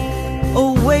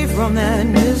away from that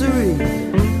misery,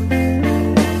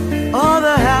 or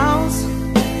the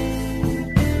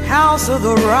house of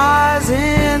the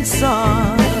rising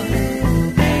sun.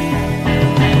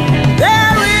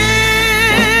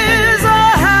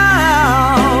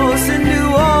 In New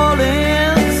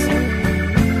Orleans,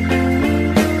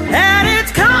 and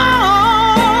it's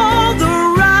called the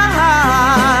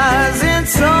rising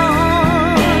sun.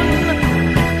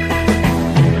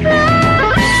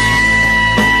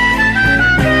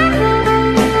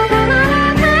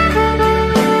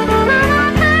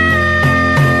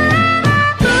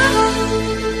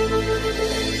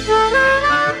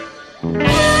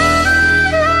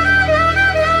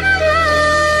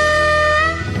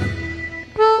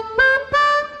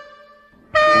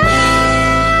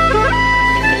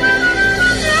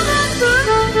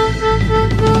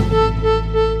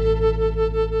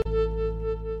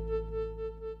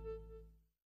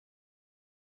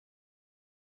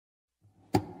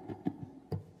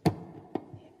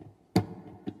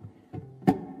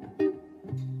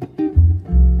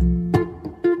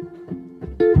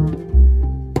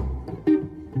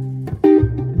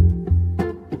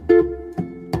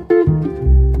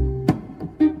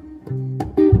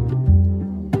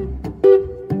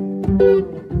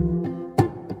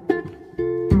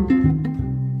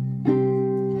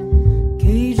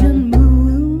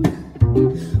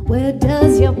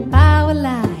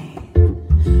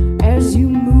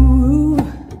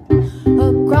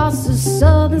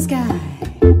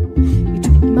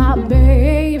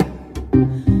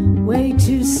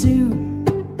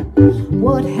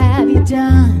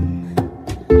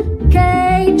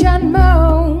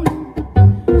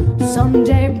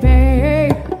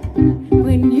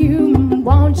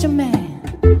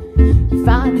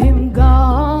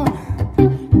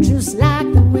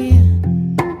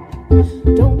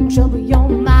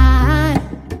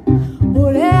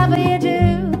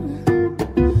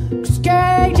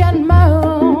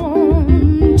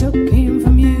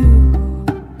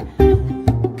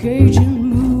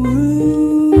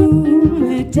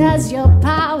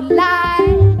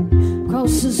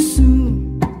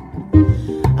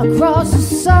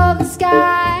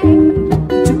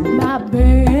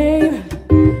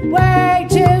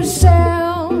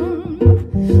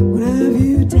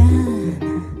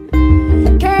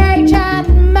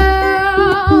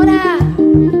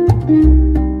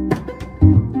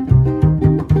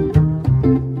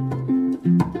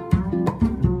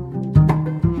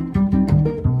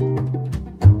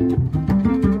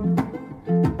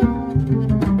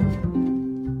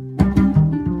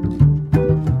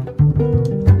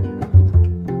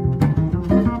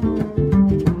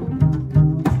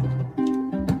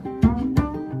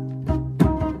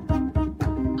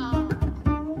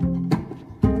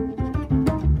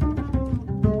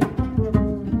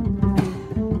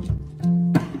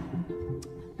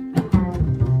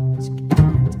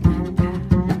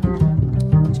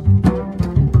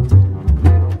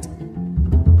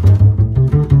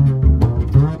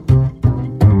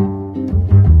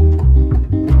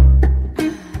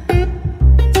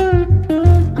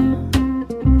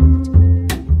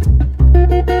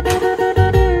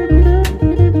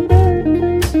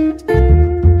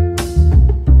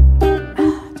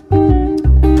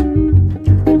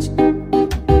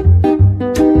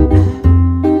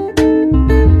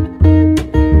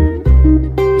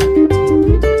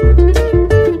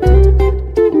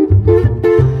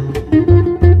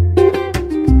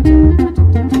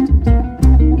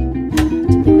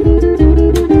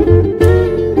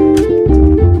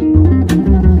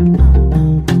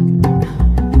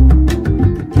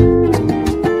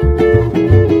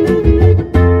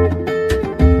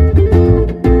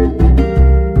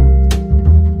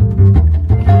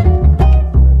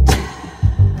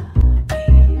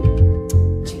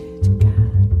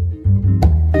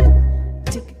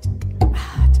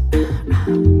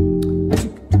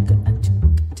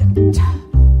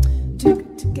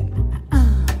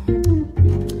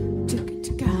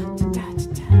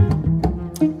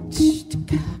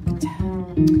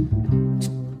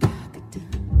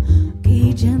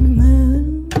 Cajun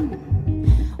moon,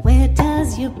 where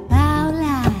does your power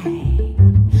lie?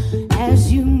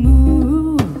 As you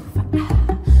move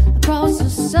across the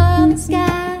southern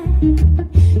sky, you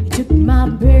took my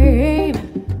babe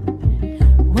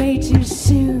way too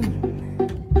soon.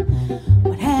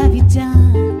 What have you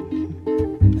done?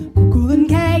 Cuckoo and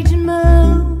Cajun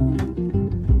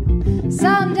moon.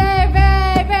 Someday,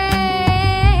 baby,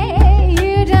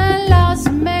 you done lost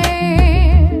me.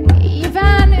 You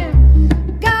found him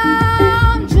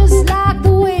gone just like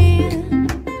the wind.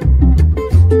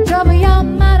 Trouble your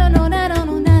mind, no, no, no,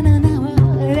 no, no, no, no.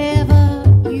 Whatever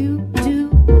you do,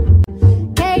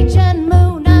 Cajun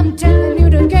moon, I'm telling you,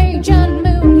 the Cajun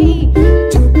moon, he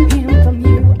took him from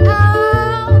you.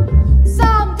 Oh,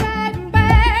 someday,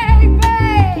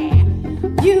 baby,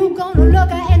 you gonna look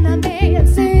her in the mirror and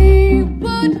see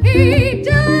what he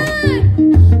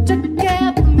done. Took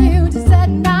care from you, just said,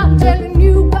 now I'm telling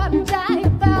you what I'm telling you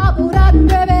about. But I don't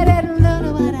know what I don't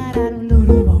know what I don't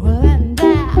know what I'm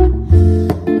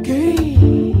down.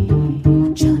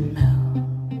 Cajun moon.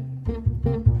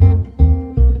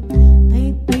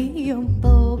 Baby, you're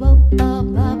bobo,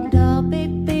 bob, da,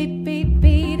 baby,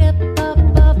 baby, da, bob,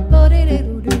 bob,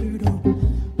 bo-de-de-do-do-do-do.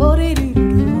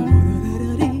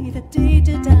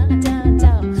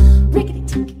 Bo-de-de-do-do-do-do-do-do-do-do-do-do. Rickety-ticky-tack-a-ka-ka-ka.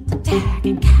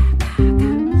 Rick-a-ka-tack-a-tee-tee.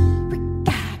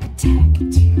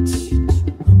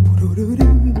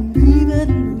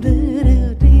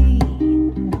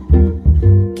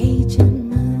 Cajun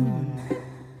moon,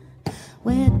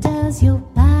 where does your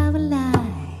power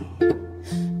lie?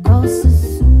 Across the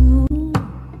zoo,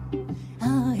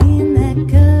 in that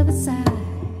cover side,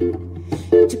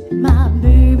 you took my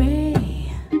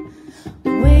baby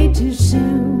way too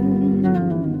soon.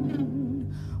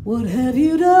 What have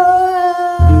you done,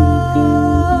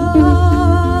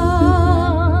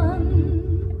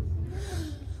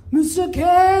 Mr.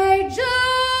 Cajun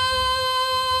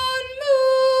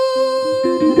Moon?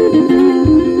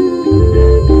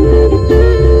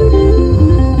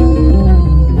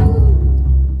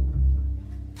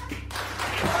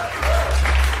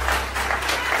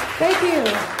 Thank you.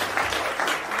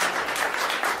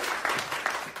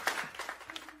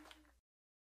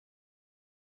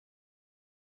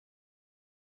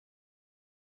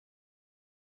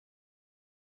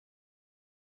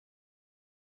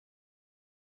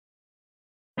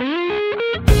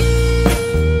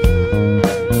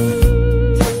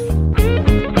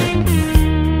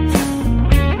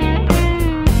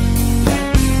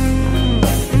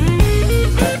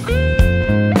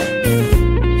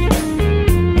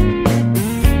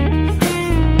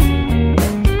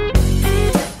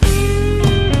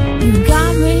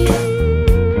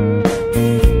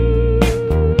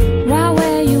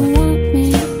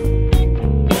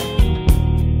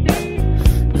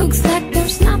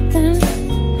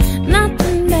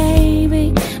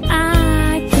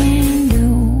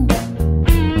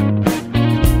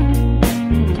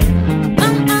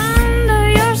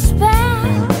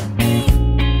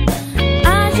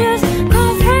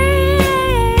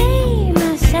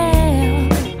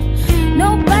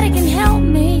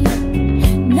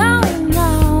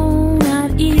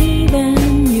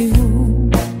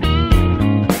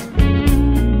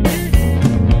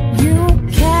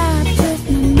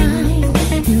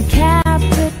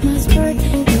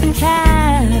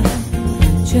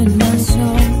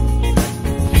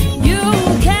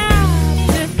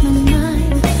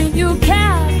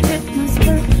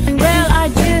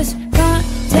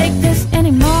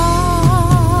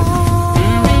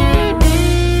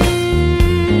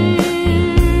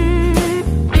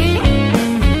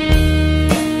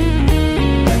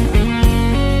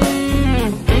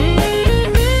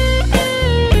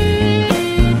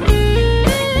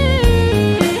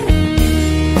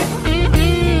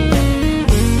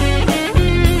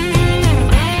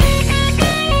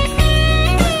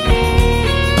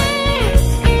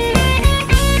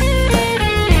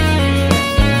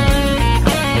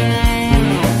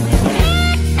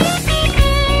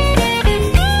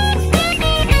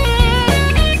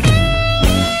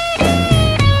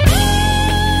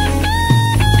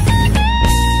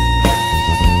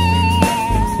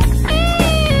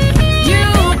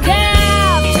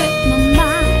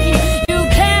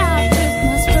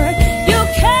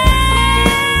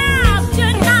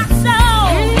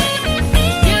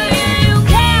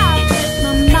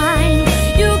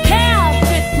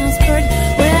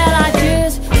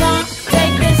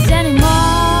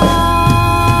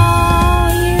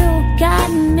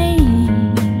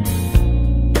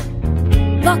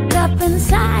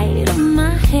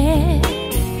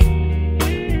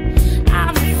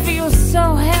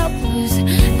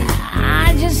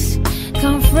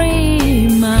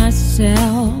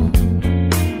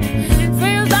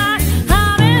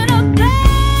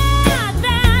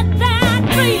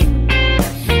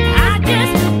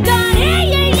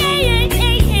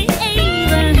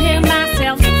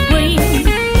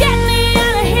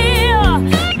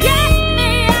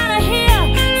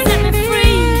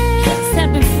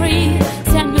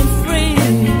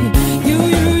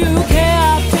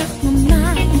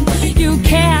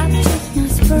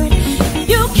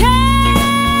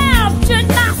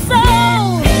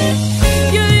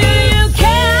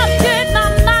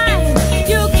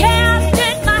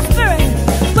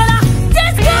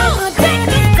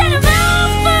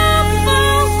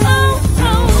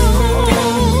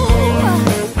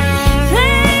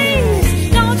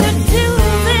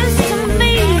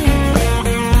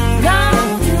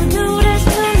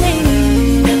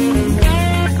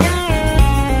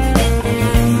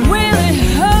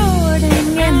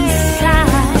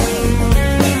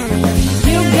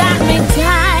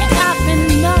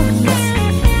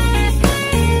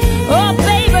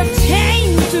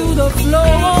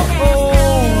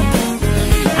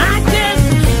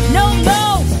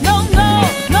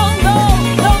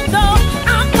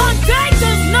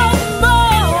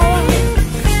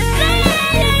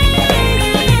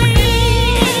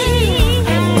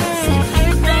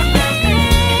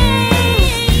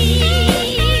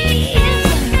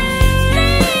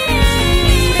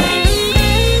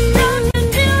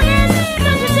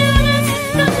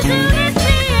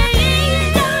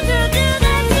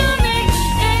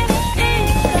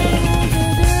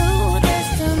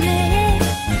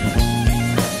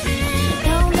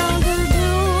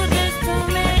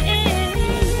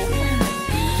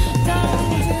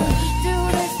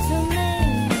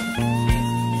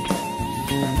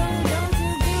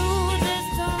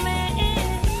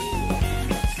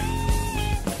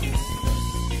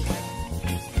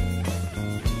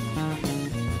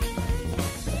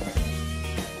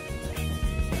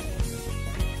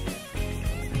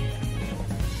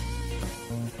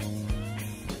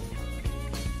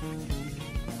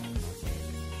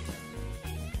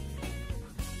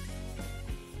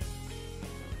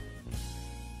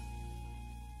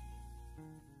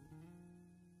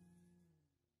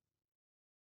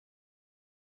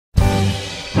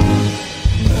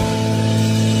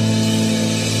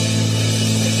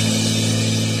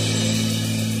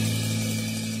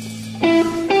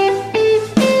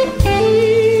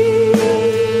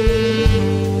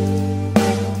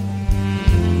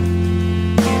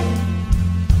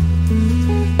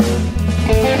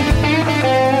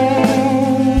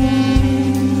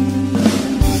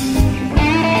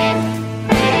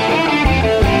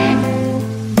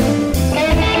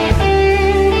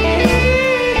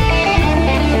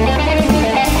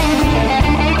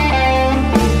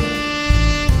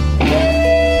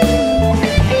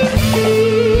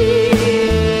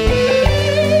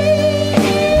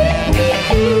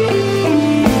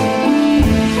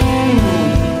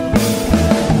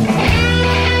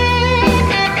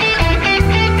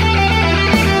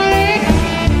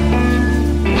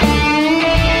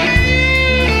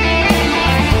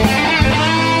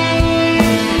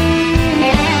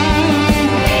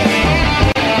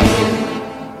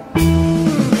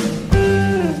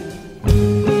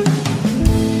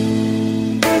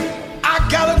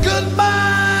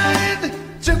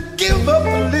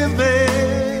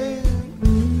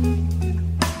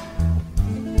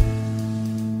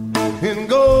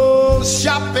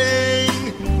 shopping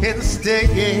instead.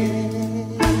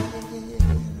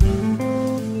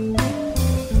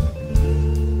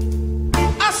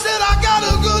 I said I got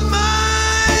a good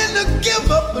mind to give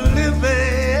up a living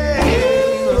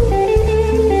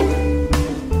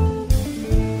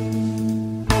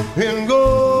and go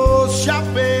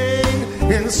shopping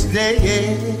instead.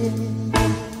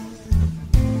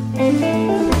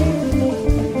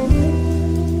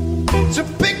 To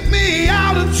pick me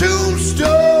out a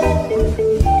tombstone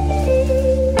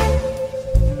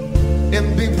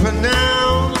and be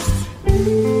pronounced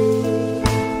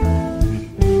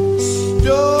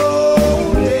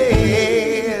stone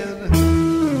dead.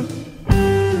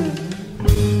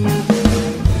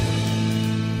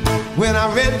 When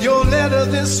I read your letter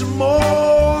this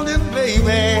morning,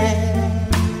 baby,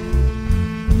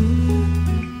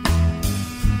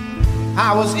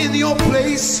 I was in your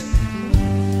place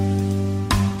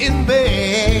in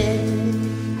bed.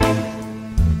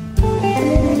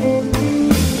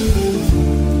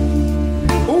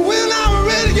 When I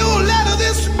read your letter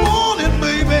this morning,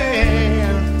 baby,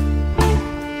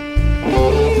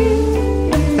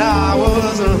 I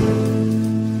was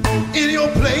in your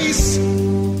place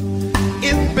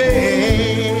in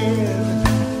bed.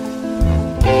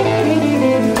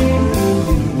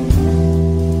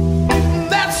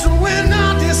 That's when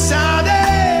I decided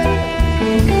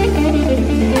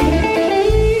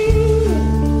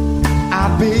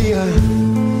I'd be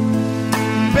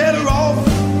better off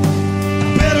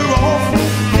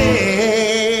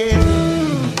dead.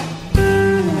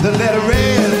 The letter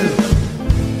read,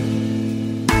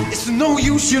 it's no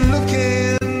use you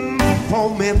looking for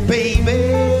me, baby,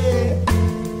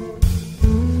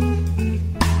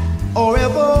 or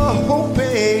ever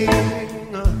hoping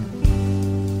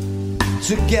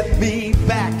to get me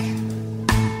back.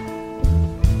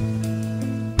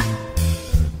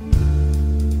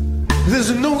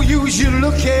 There's no use you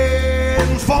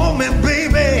looking for me,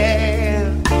 baby,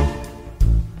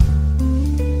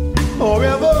 or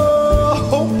ever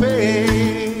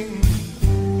hoping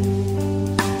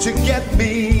to get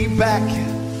me back.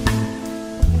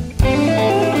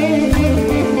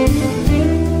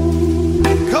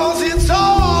 Cause it's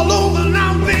all over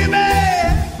now, baby.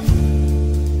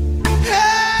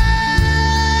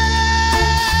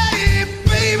 Hey,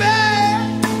 baby,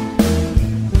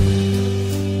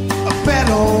 bet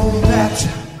on that.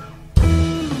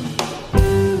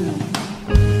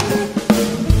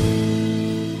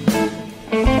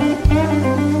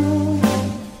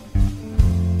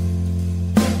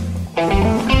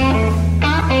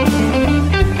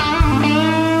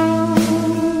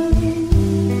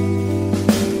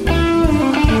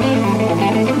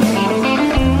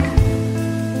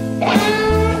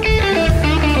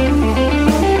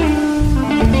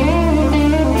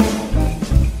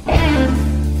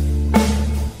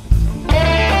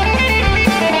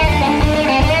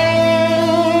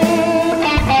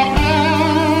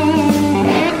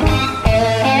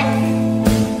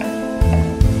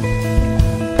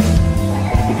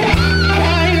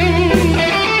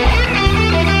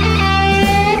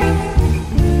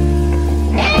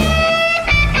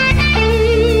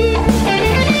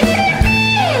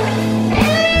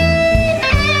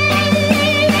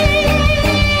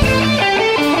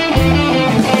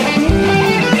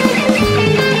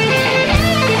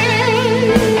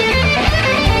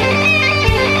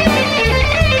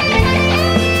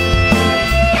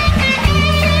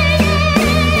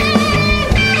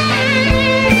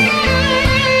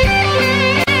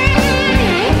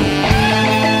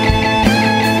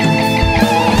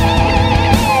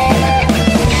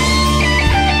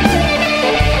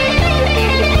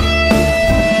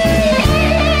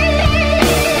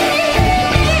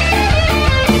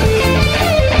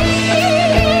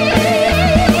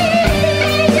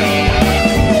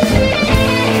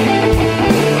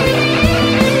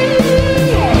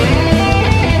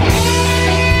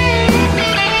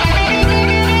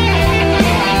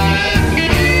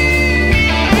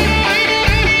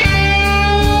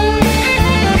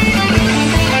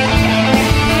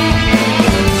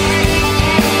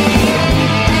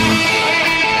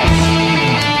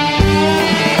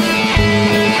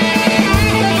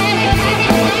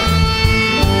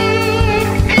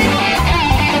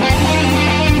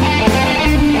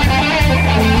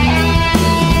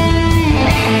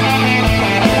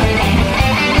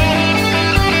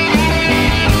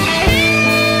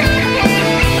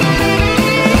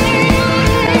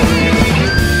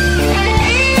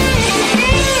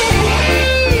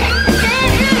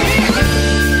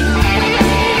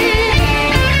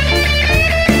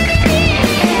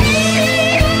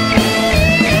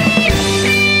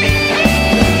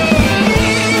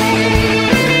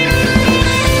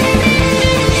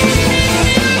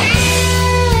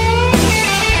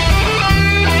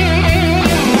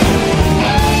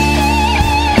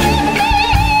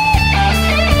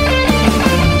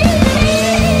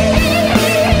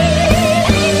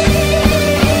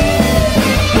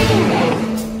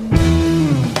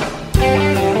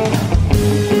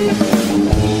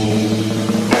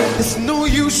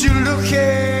 use you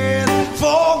looking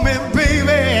for me,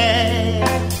 baby,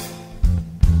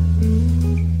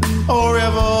 or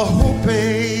ever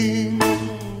hoping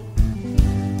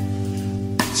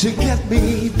to get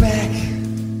me back.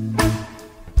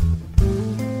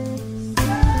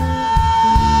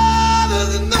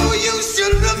 There's no use you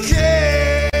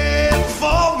looking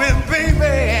for me,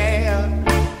 baby,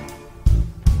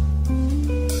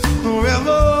 or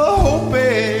ever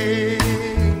hoping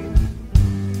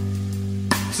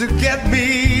to get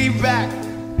me back.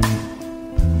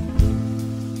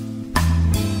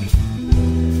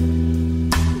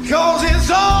 Cause it's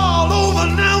all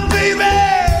over now,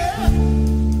 baby.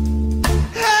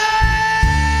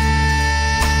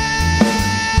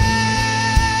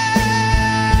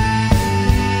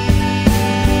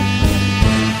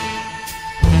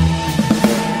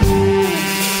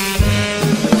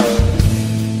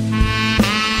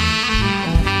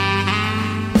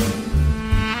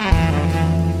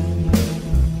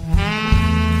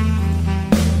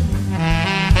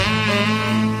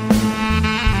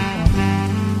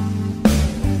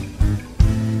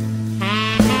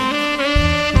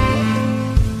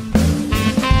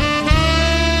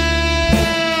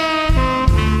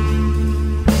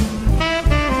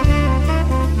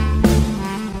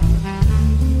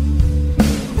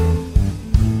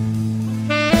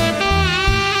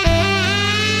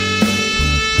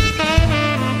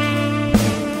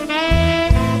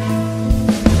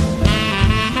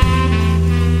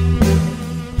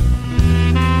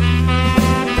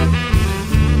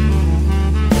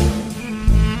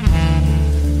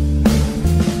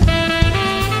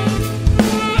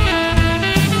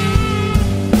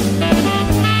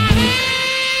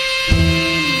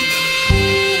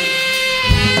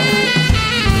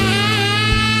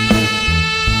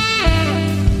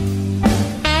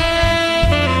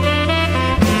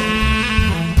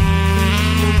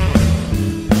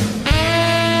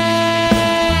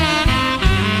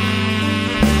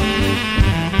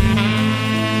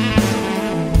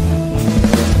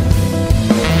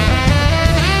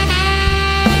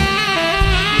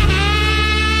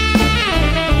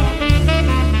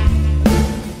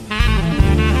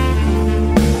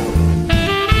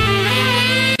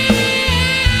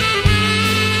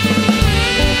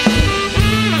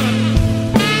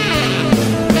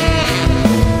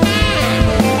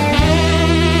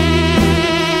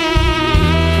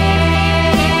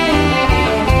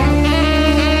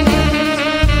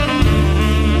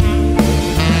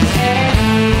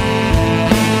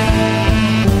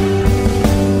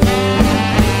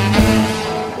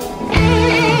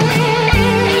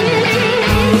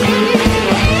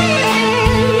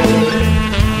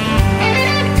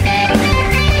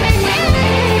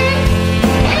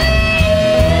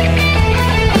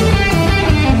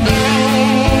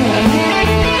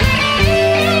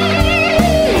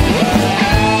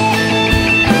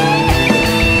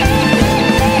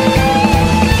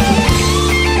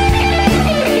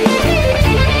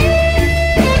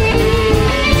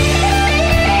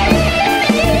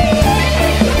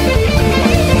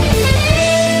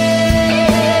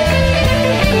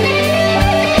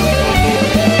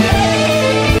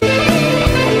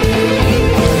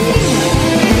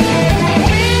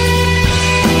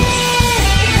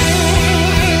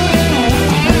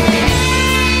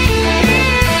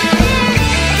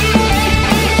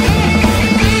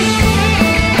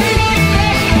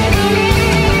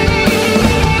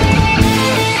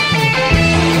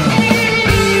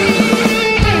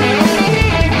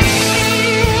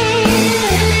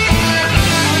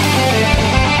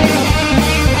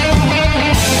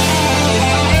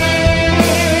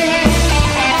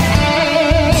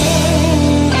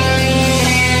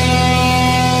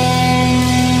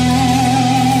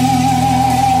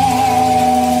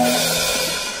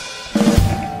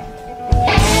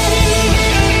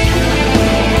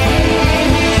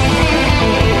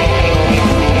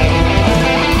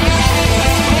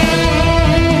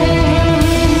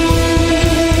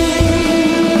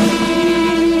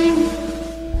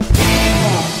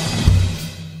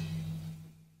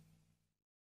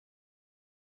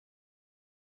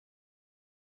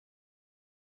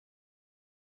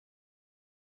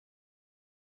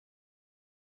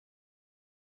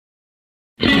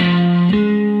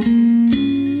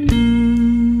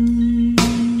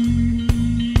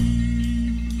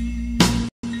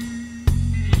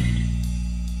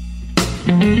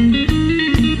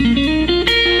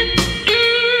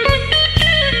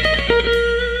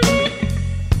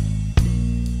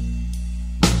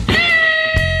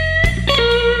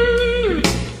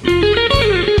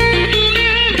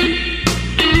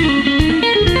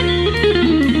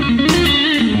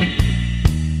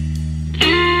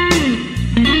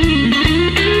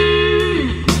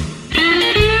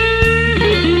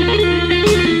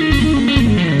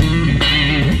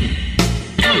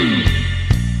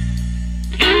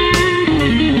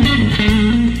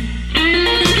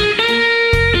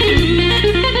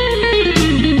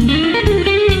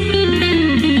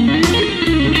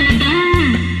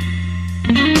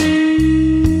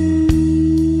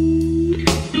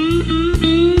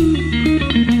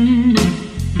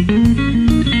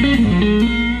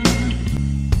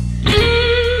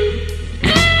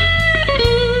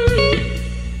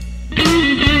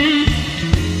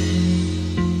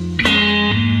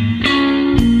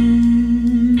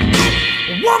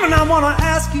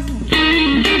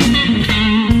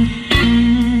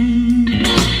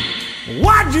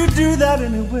 Why'd you do that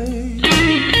anyway?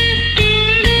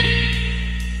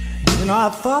 You know, I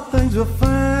thought things were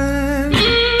fine.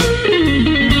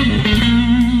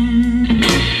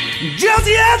 Just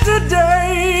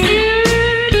yesterday,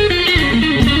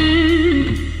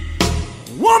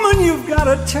 woman, you've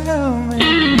gotta tell me.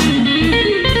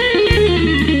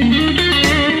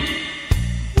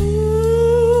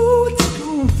 Ooh, what's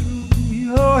going through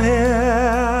your head?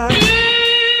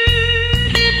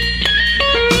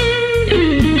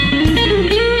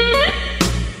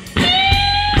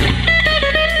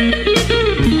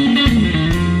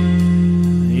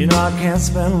 You know, I can't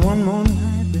spend one more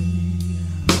night, baby,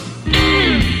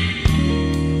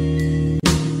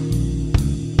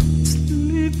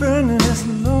 sleeping in this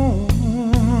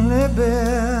lonely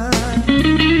bed.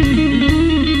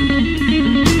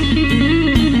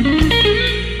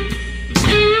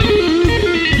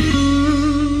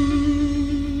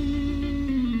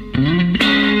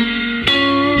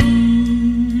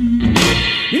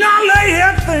 You know, I lay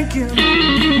here thinking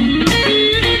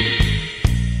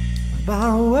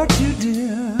about what you did.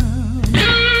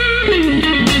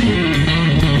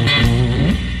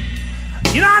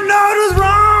 You know, I know it was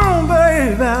wrong,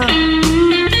 baby,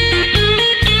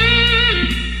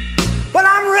 but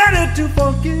I'm ready to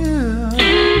forgive.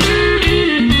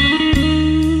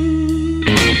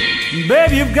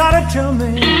 Baby, you've gotta tell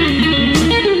me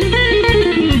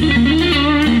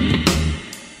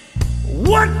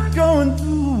what's going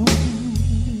through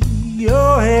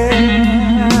your head.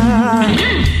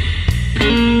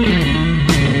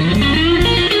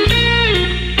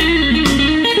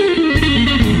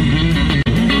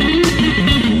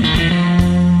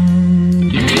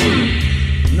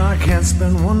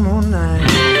 Spend one more night.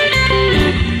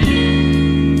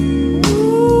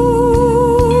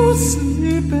 Ooh,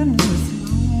 sleeping in this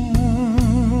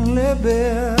lonely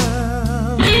bed.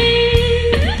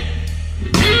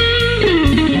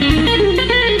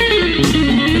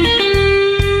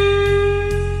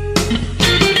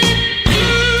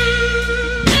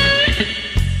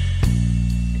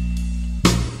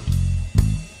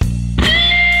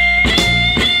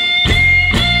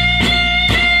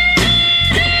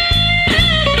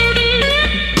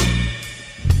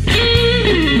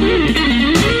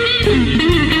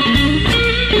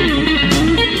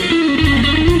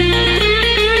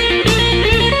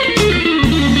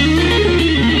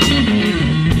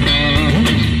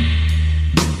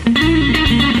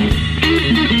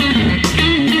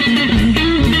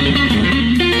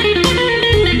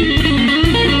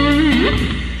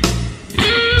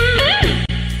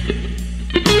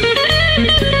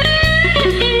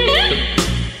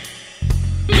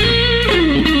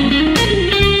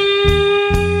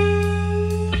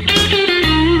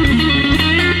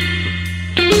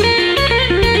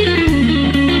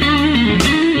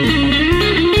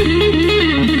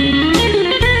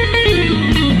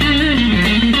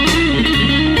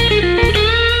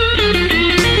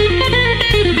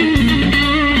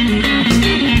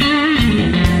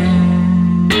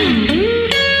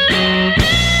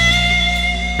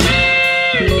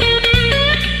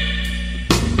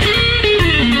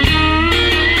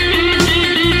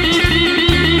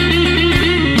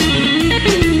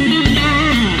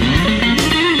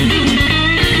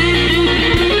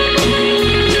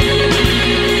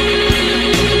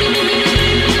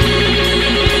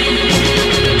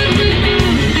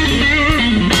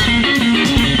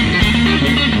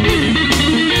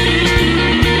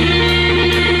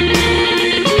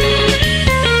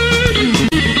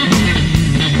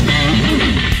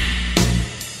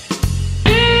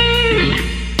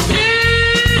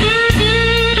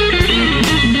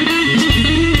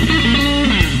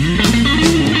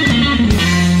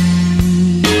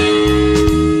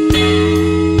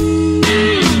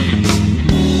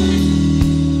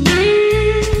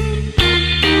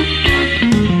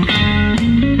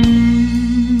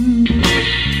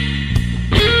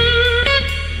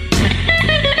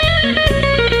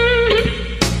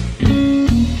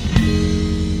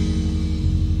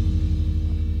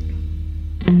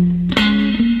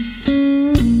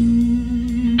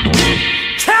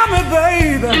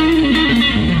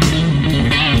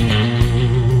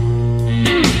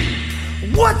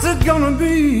 What's it gonna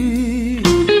be?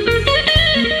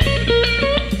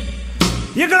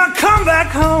 You're gonna come back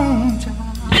home,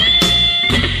 child,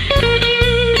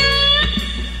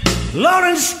 Lord,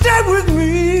 and stay with me.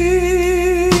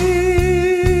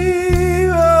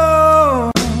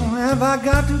 Oh, have I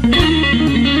got to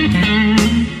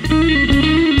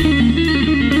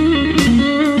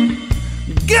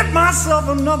get myself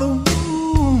another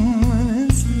woman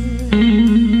instead?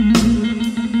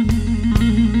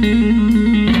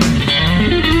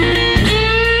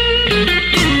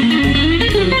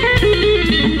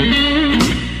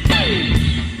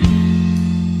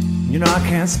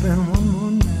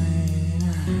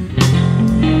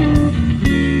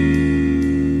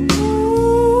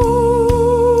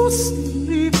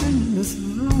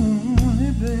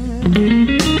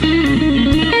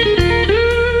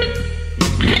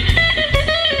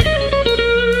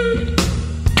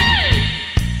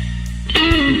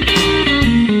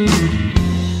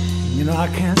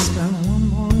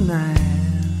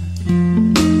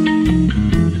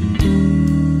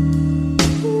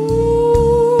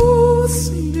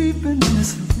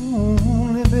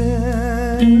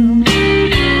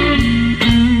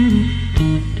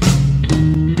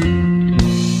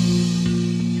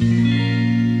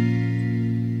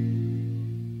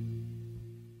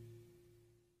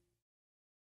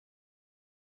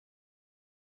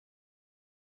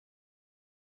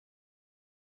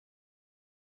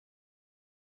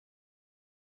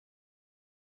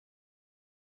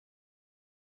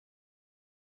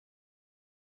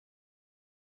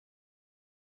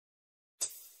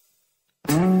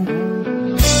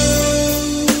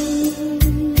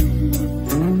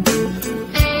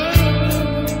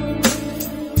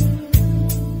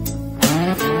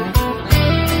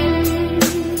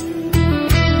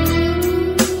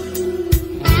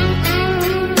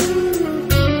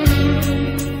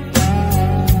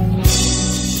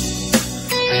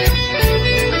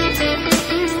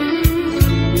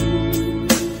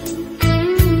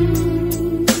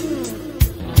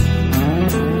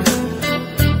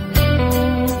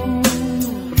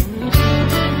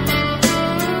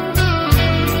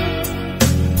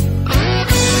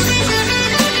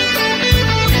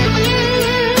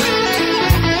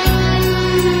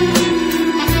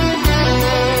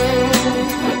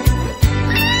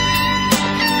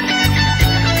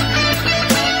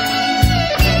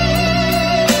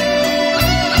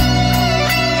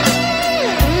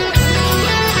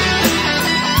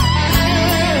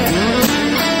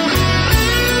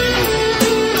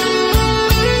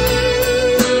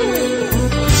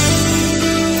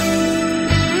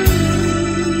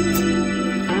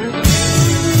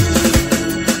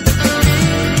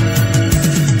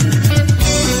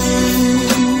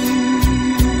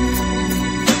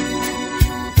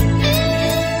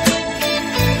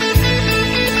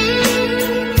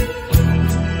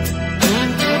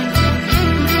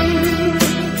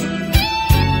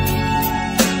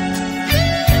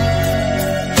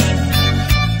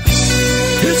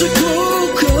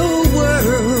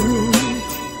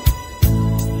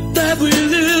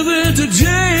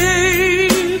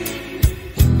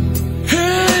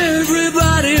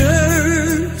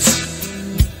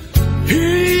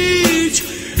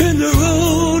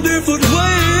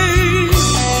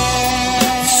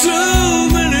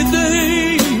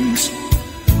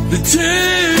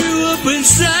 tear you up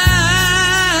inside.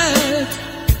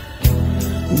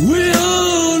 We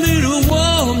all need a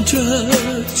warm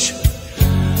touch,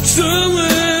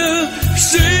 somewhere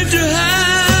safe to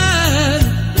hide.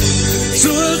 So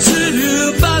I'll sit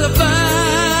here by the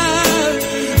fire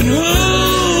and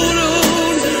hold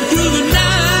on to the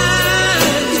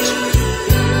night.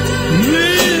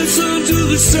 Listen to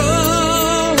the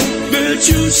song that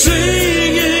you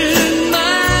sing in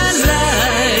my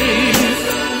life.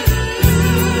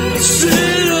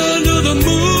 Sit under the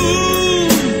moon,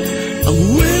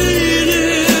 I'm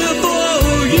waiting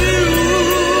for you.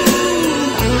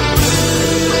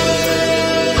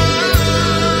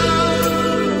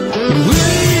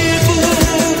 Wait for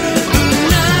the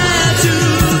night to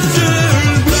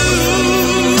turn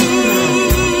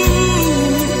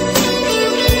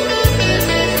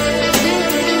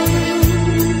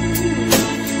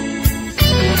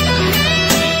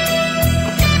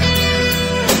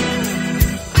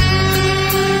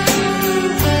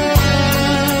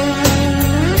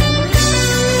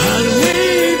I'd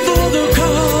wait for the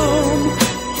calm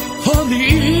on the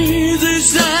easy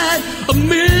side of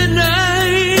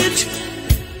midnight.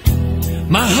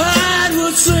 My heart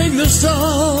would sing the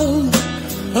song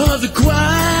of the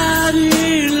quiet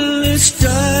endless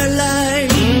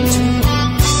starlight.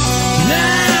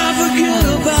 Now forget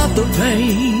about the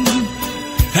pain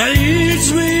that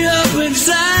eats me up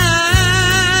inside.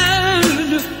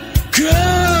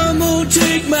 Come on,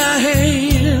 take my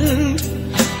hand,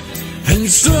 and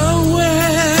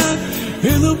somewhere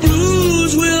in the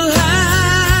blues we'll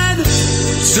hide.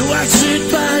 So I sit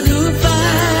by the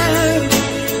fire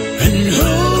and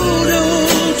hold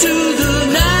on to the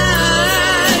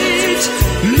night.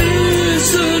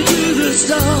 Listen to the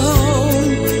song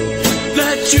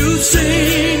that you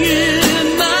sing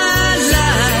in my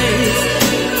life.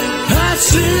 I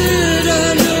sit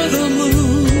under the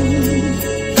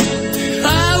moon,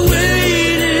 I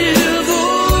waited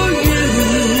for you.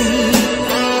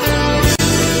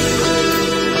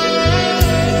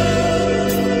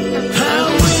 I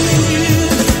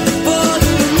waited for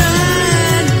the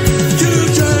night to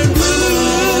turn blue.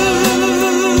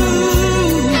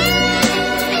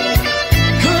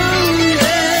 Oh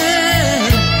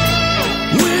yeah,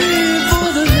 wait for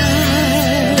the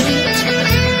night.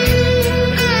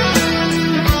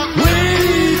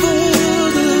 Wait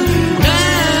for the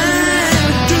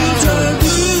night to turn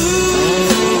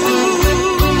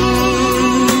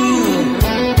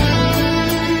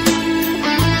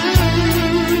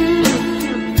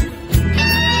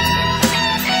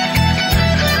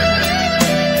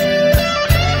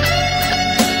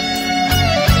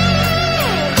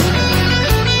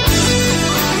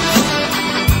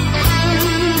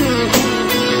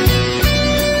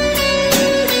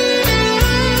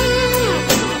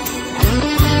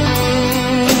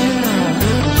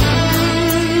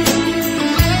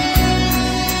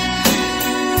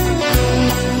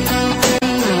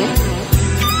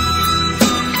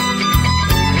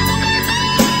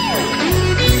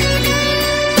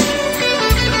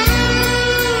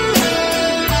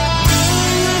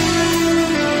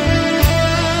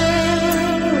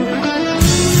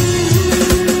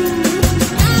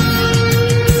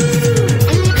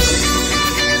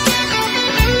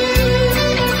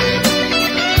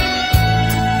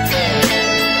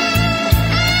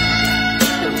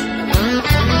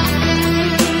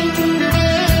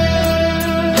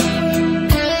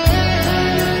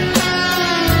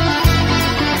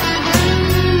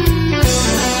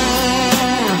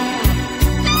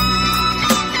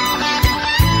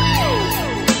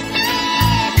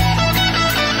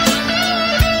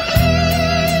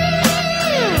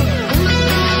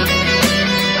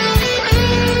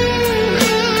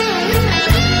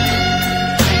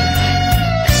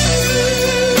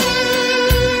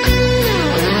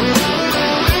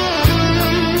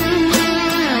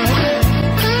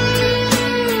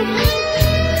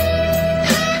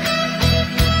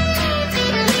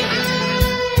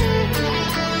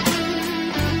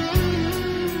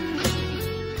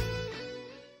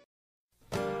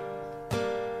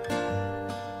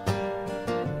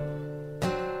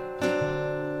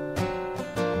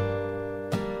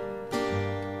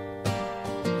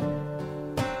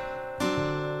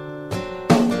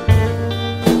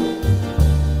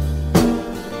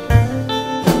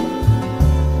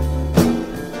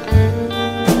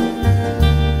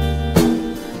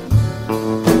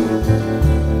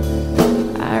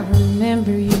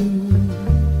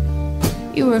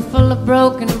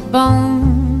broken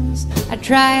bones. I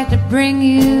tried to bring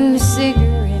you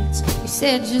cigarettes. You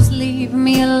said just leave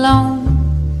me alone.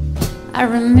 I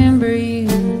remember you.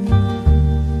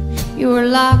 You were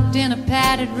locked in a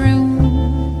padded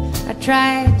room.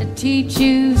 tried to teach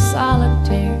you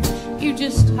solitaire. You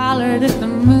just hollered at the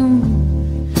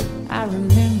moon. I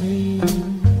remember you.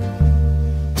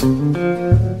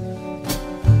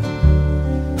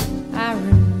 I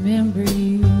remember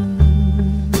you.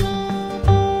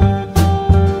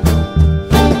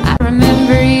 I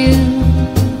remember you.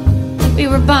 We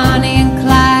were Bonnie and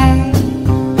Clyde.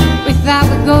 We thought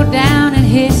we'd go down in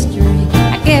history.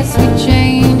 I guess we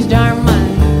changed our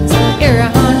minds. You're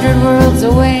 100 worlds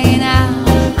away now.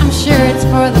 I'm sure it's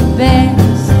for the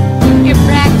best. You're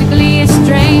practically a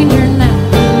stranger now.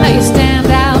 But you stand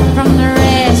out from the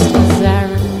rest. 'Cause I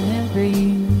remember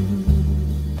you.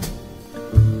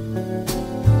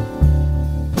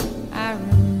 I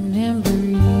remember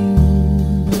you.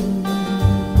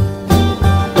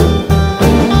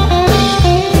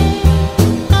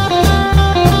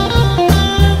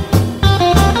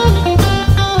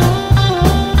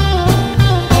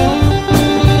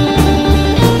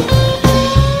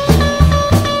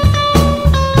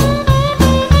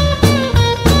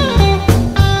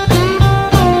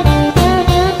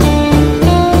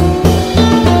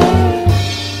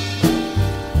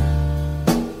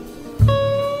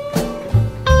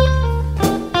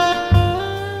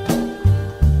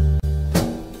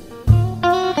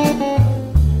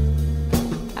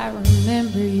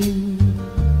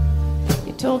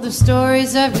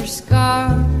 Stories of your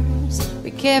scars.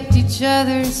 We kept each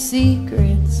other's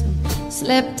secrets and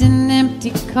slept in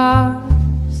empty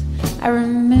cars. I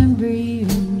remember you.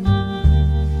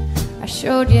 I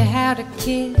showed you how to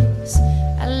kiss.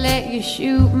 I let you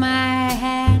shoot my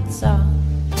hats off,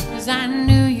 'cause I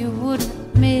knew you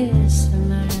wouldn't miss.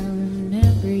 And I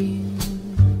remember you.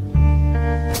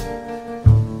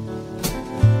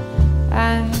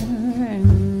 I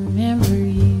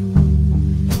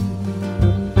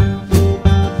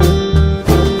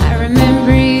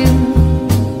remember you.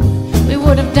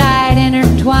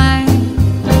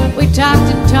 We talked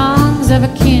in tongues of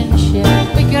a kinship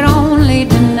we could only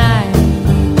deny.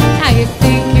 Now you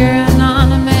think you're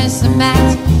anonymous, a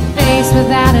masked face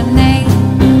without a name.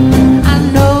 I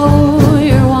know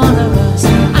you're one of us.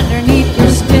 Underneath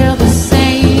you're still the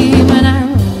same. And I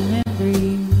remember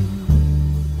you.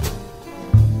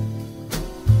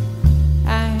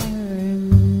 I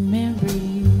remember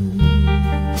you.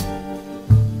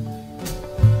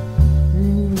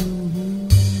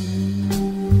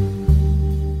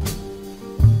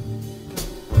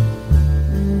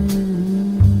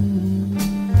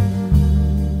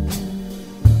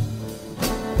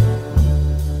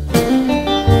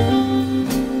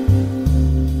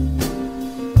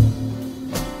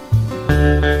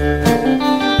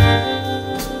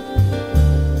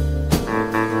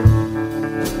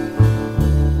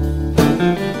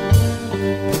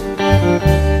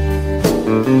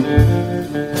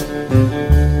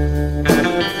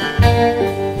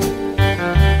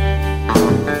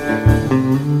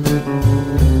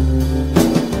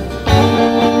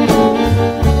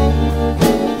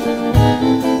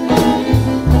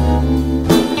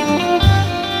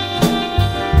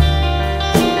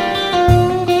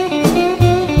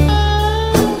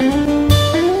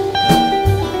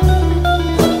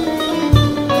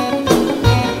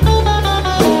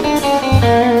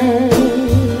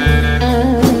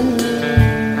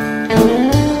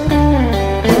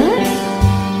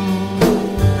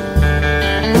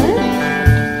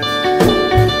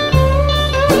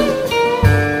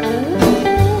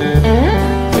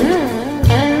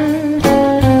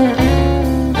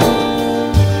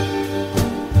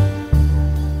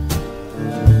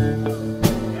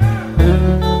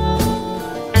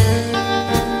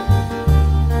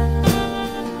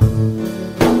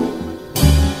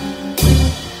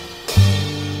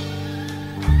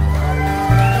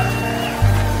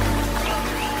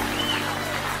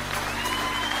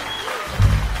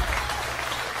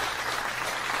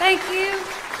 Thank you.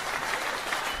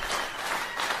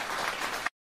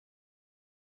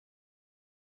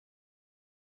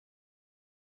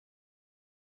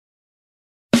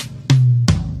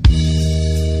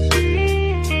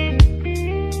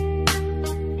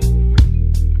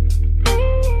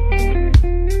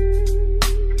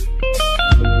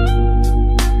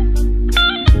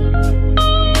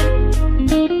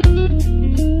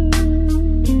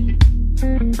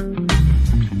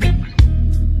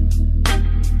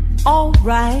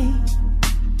 Right,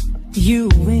 you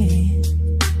win.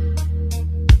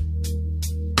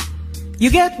 You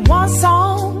get one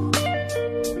song,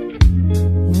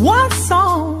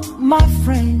 my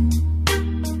friend.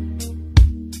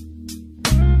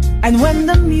 And when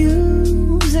the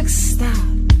music stops,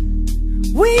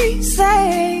 we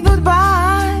say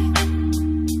goodbye.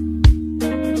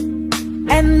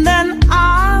 And then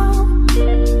I'll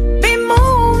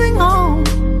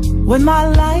when my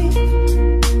life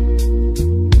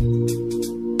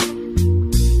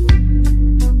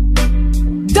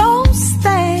don't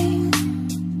stay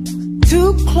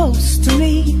too close to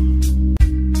me.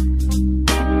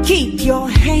 Keep your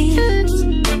hands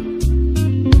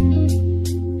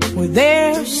where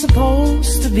they're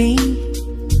supposed to be.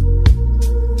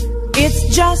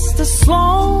 It's just a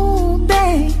slow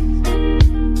day,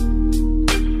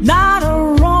 not a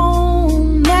romance.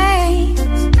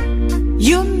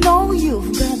 You know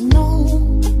you've got no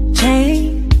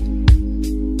change.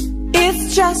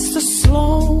 It's just a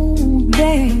slow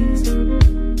dance.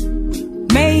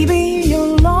 Maybe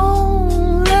you're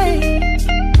lonely,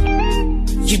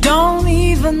 you don't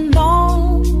even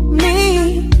know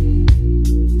me.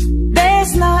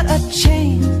 There's not a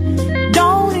change,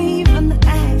 don't even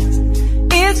ask.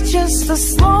 It's just a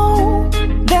slow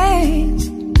dance.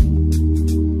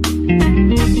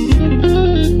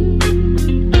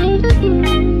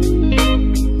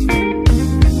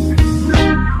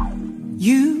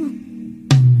 You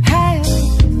have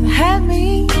had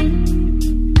me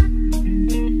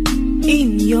in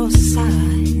your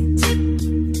sights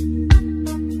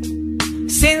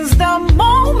since the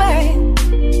moment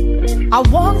I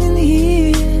walked in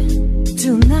here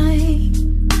tonight.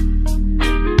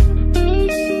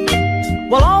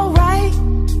 Well, alright,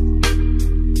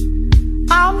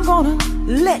 I'm gonna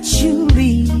let you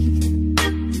leave,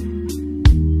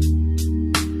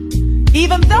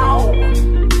 even though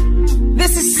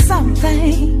this is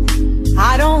something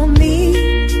I don't need.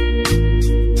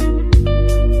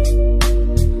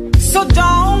 So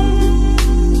don't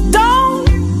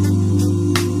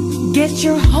get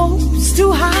your hopes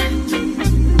too high,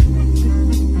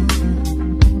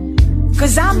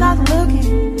 'cause I'm not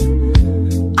looking,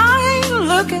 I ain't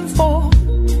looking for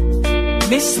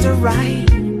Mr. Right.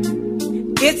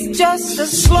 It's just a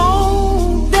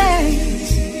slow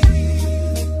dance,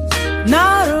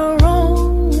 not a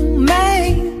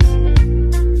romance.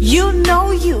 You know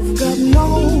you've got no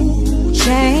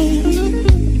change.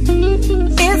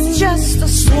 It's just a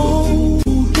slow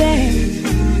dance.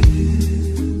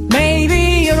 Maybe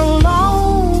you're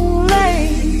lonely,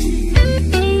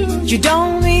 you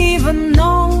don't even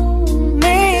know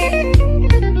me.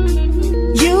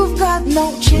 You've got no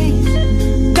change,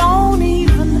 don't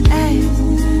even ask.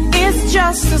 It's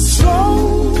just a slow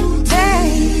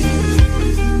dance.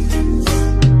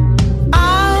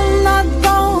 I'm not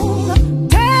gonna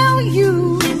tell you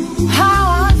how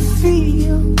I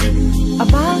feel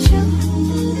about you,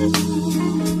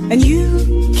 and you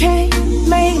can't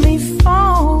make me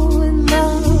fall in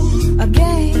love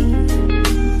again.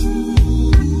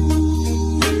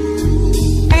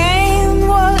 And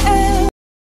whatever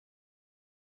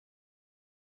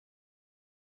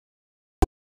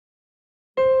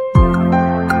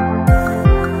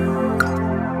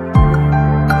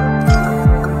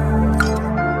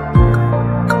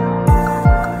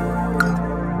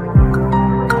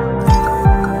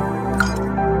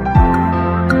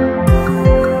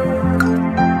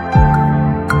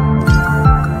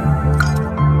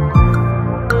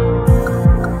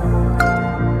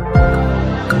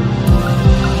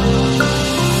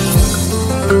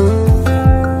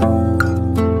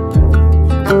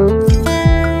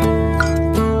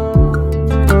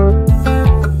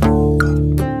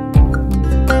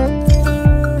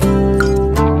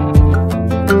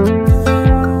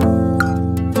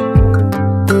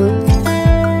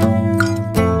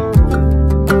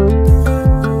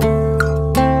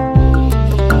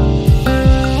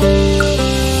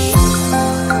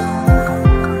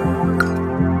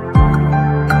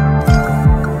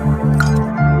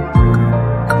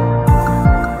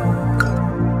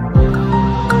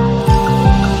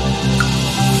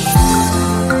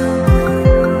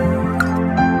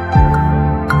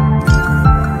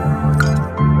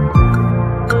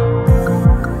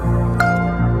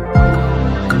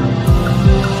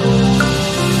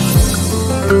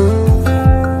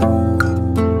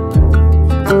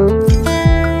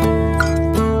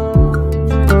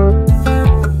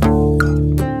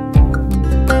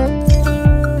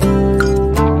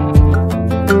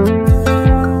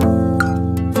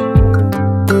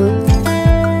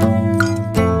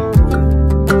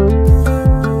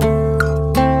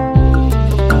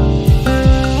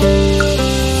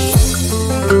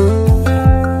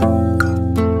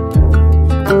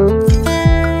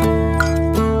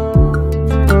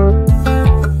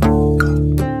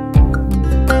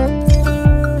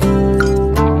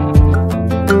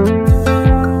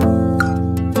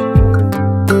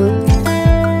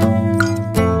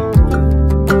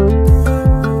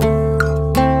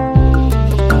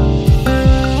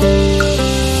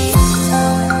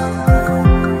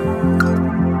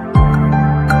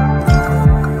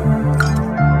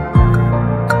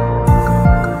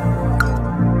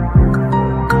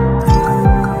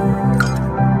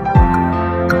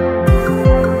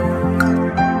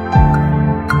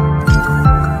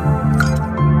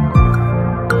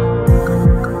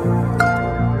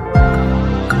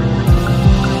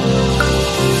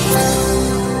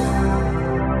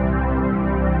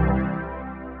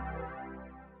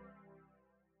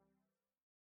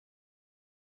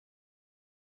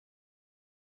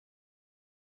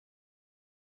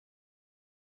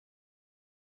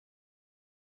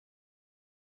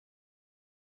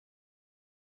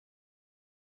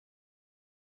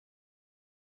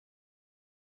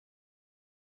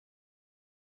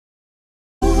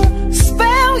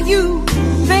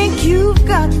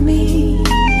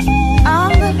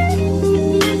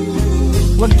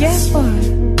Well, guess what?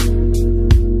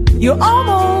 You're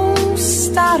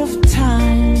almost out of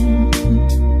time.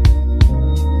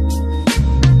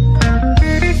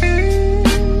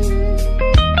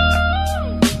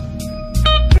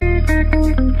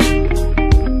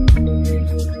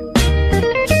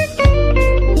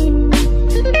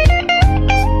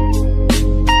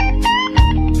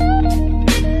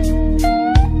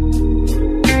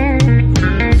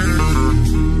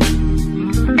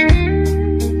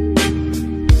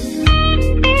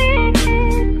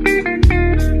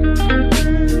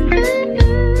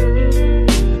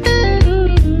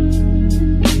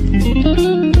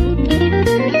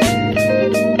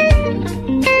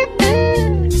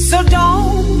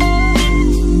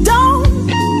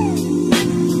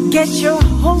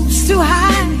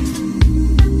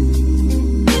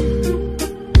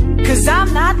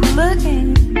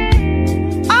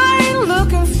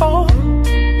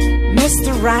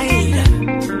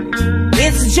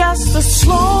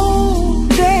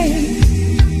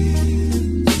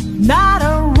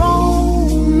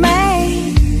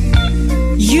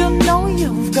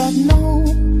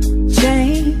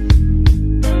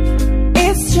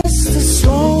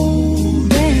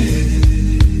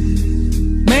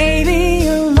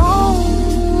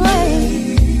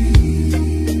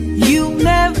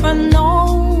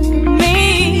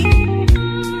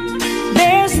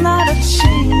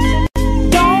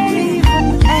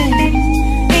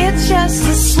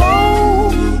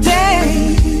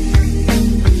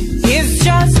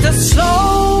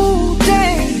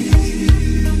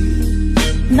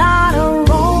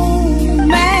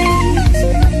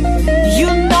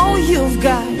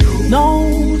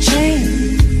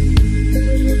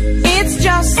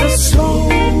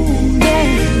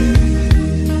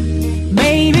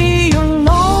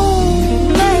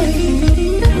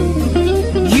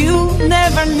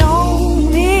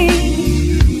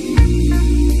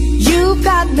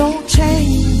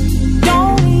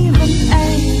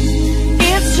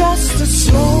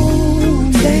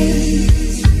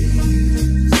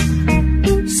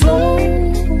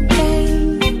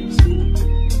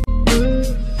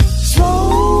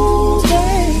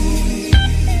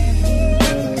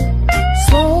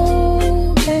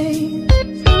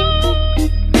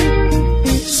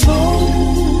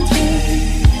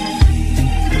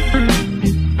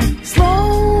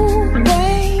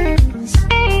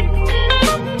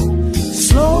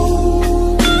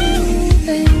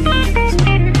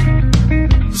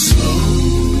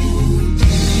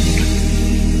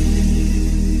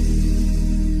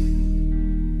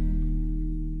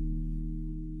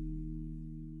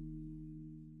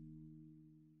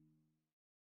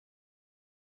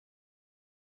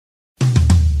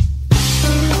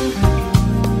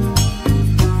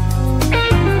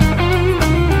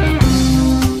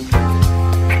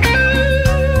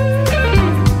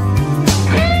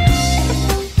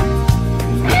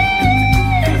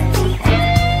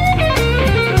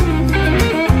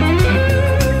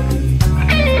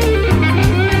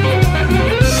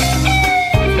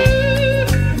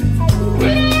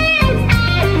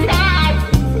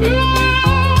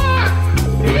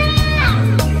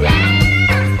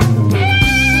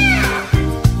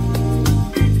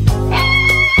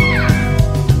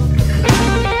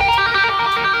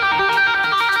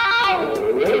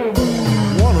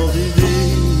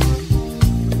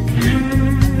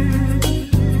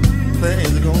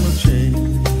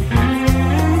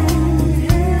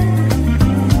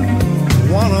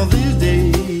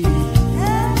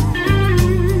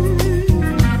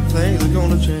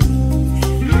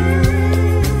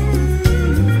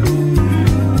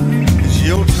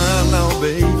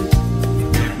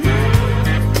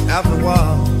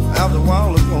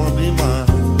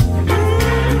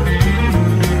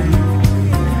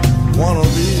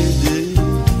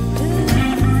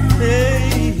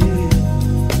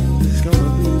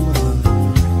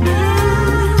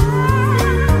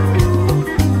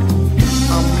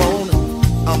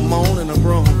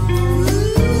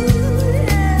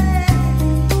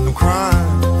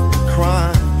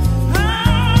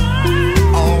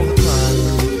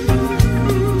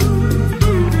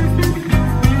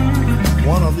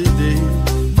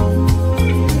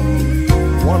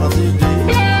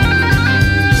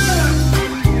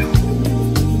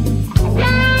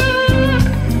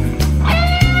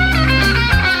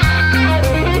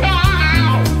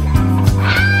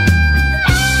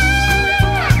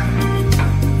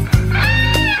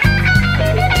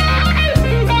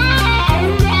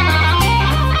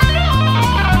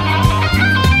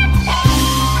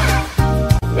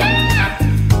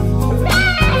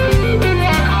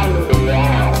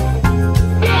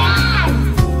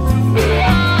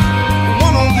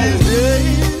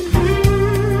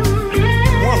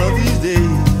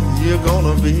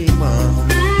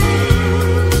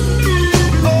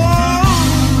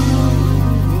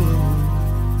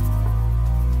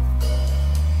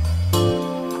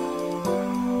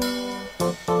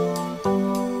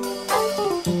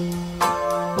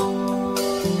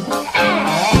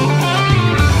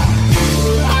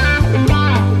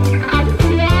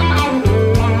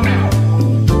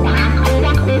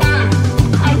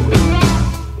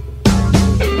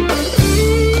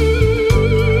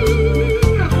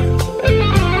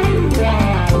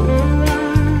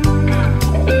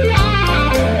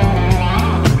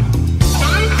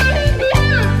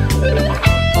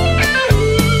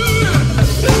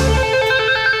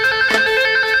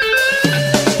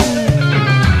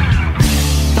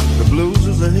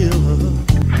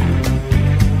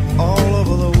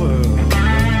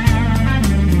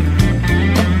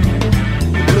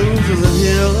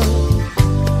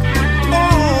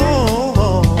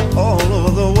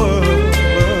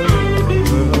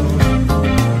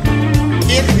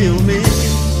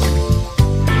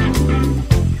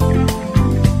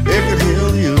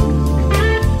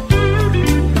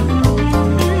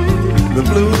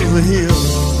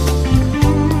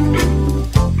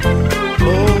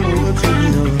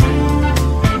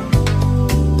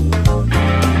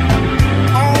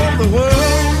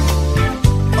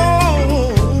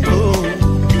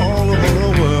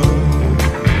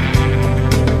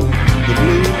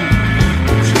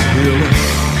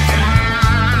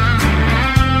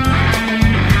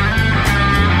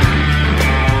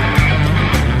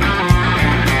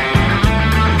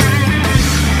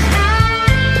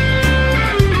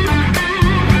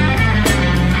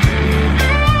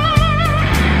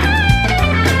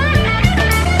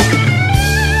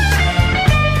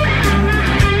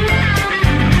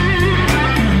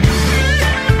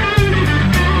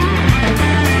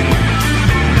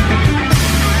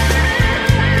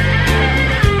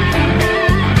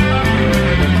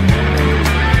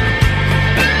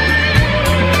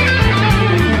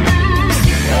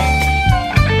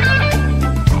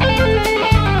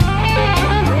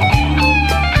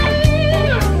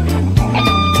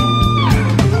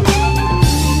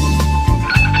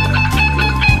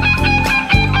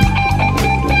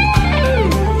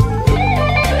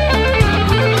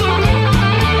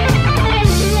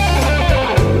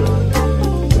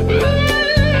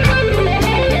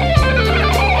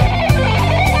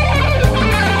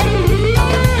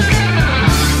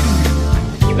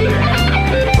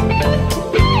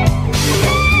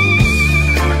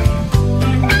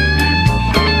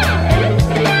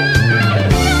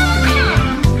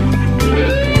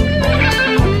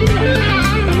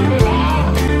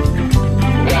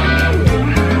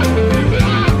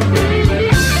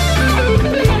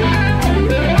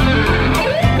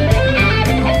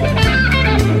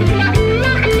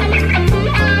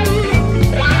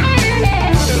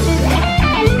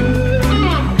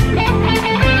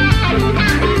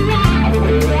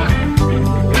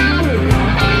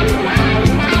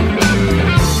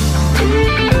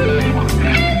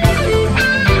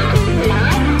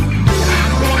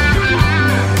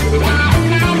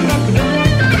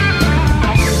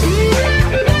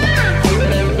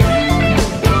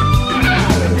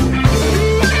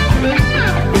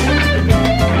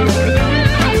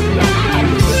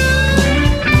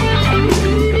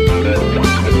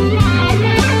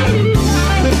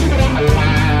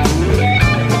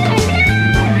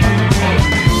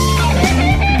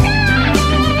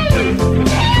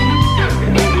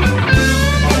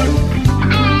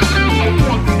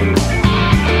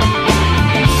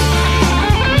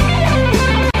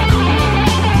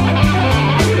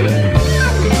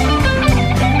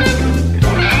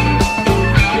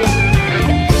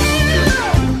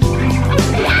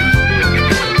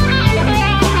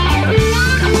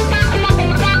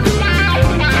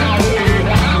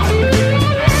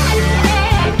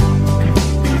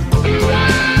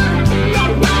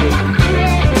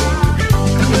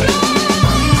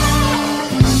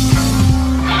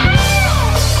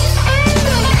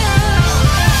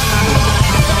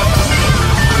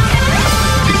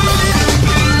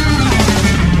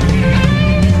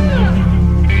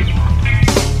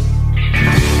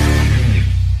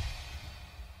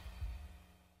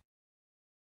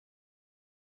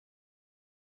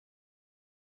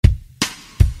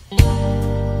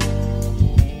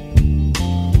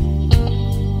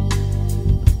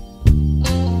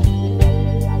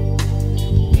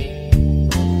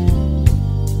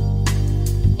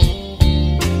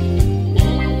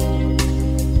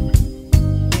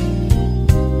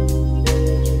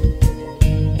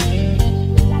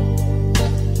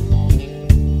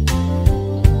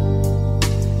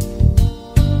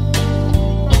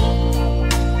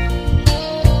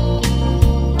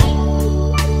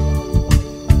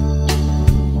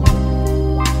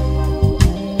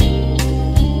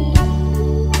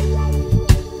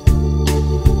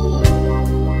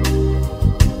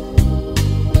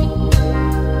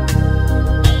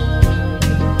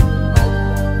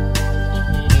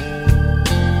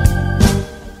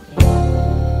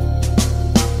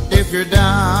 her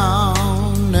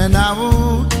down and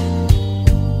out,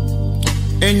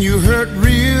 and you hurt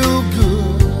real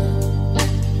good.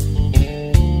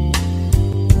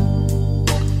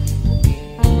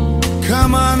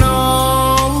 Come on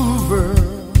over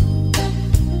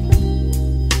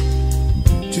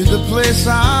to the place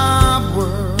I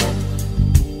work.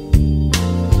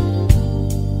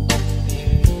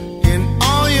 In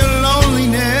all your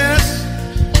loneliness,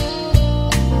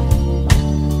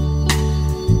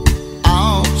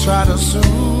 I'll try to soothe.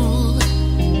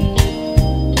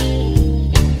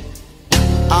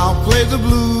 I'll play the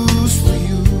blues for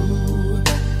you.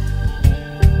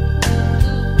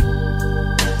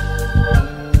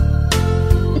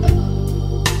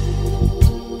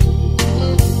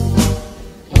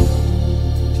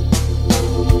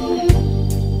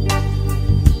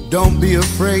 Don't be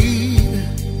afraid,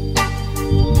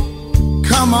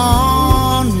 come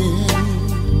on in.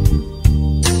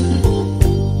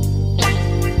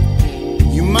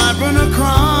 You might run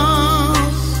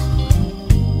across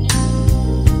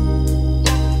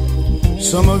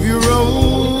some of your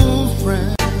old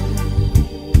friends.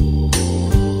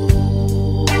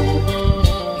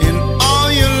 In all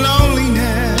your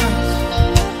loneliness,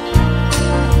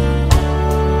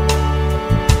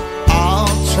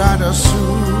 I'll try to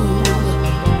soothe.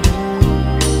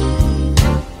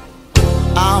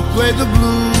 I'll play the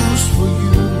blues for you.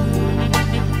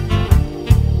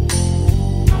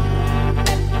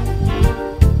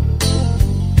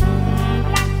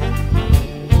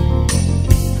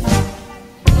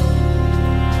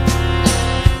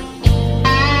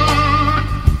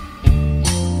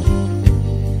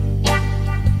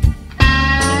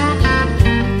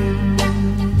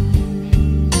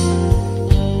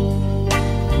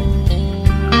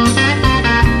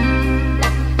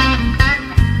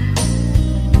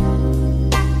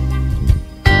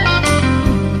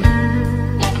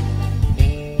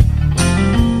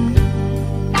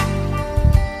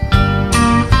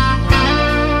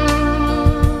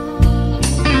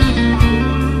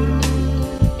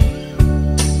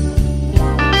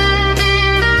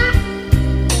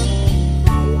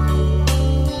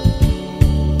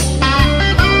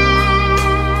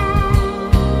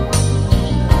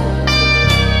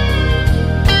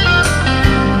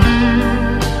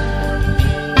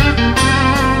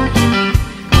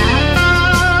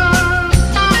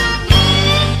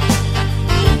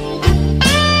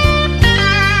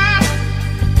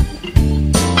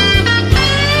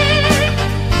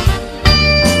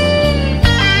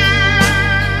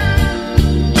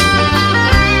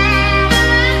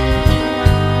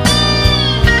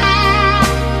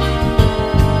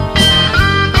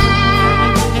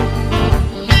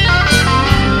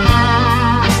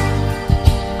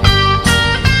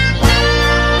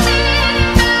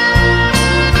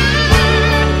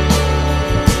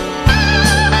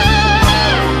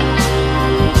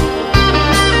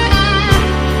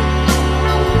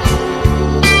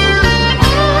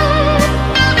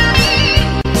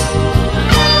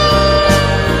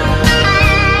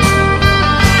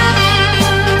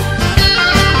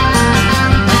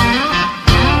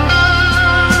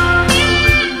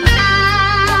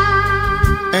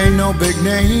 Big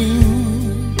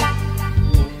name,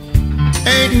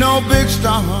 ain't no big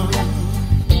star.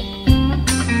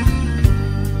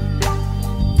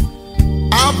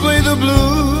 I'll play the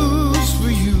blues for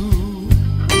you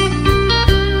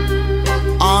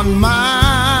on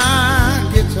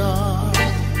my guitar.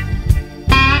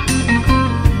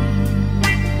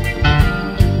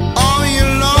 All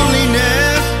your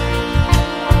loneliness,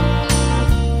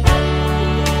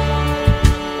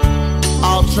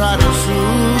 I'll try to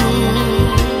soothe.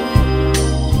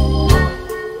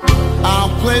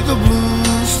 I'll play the blues.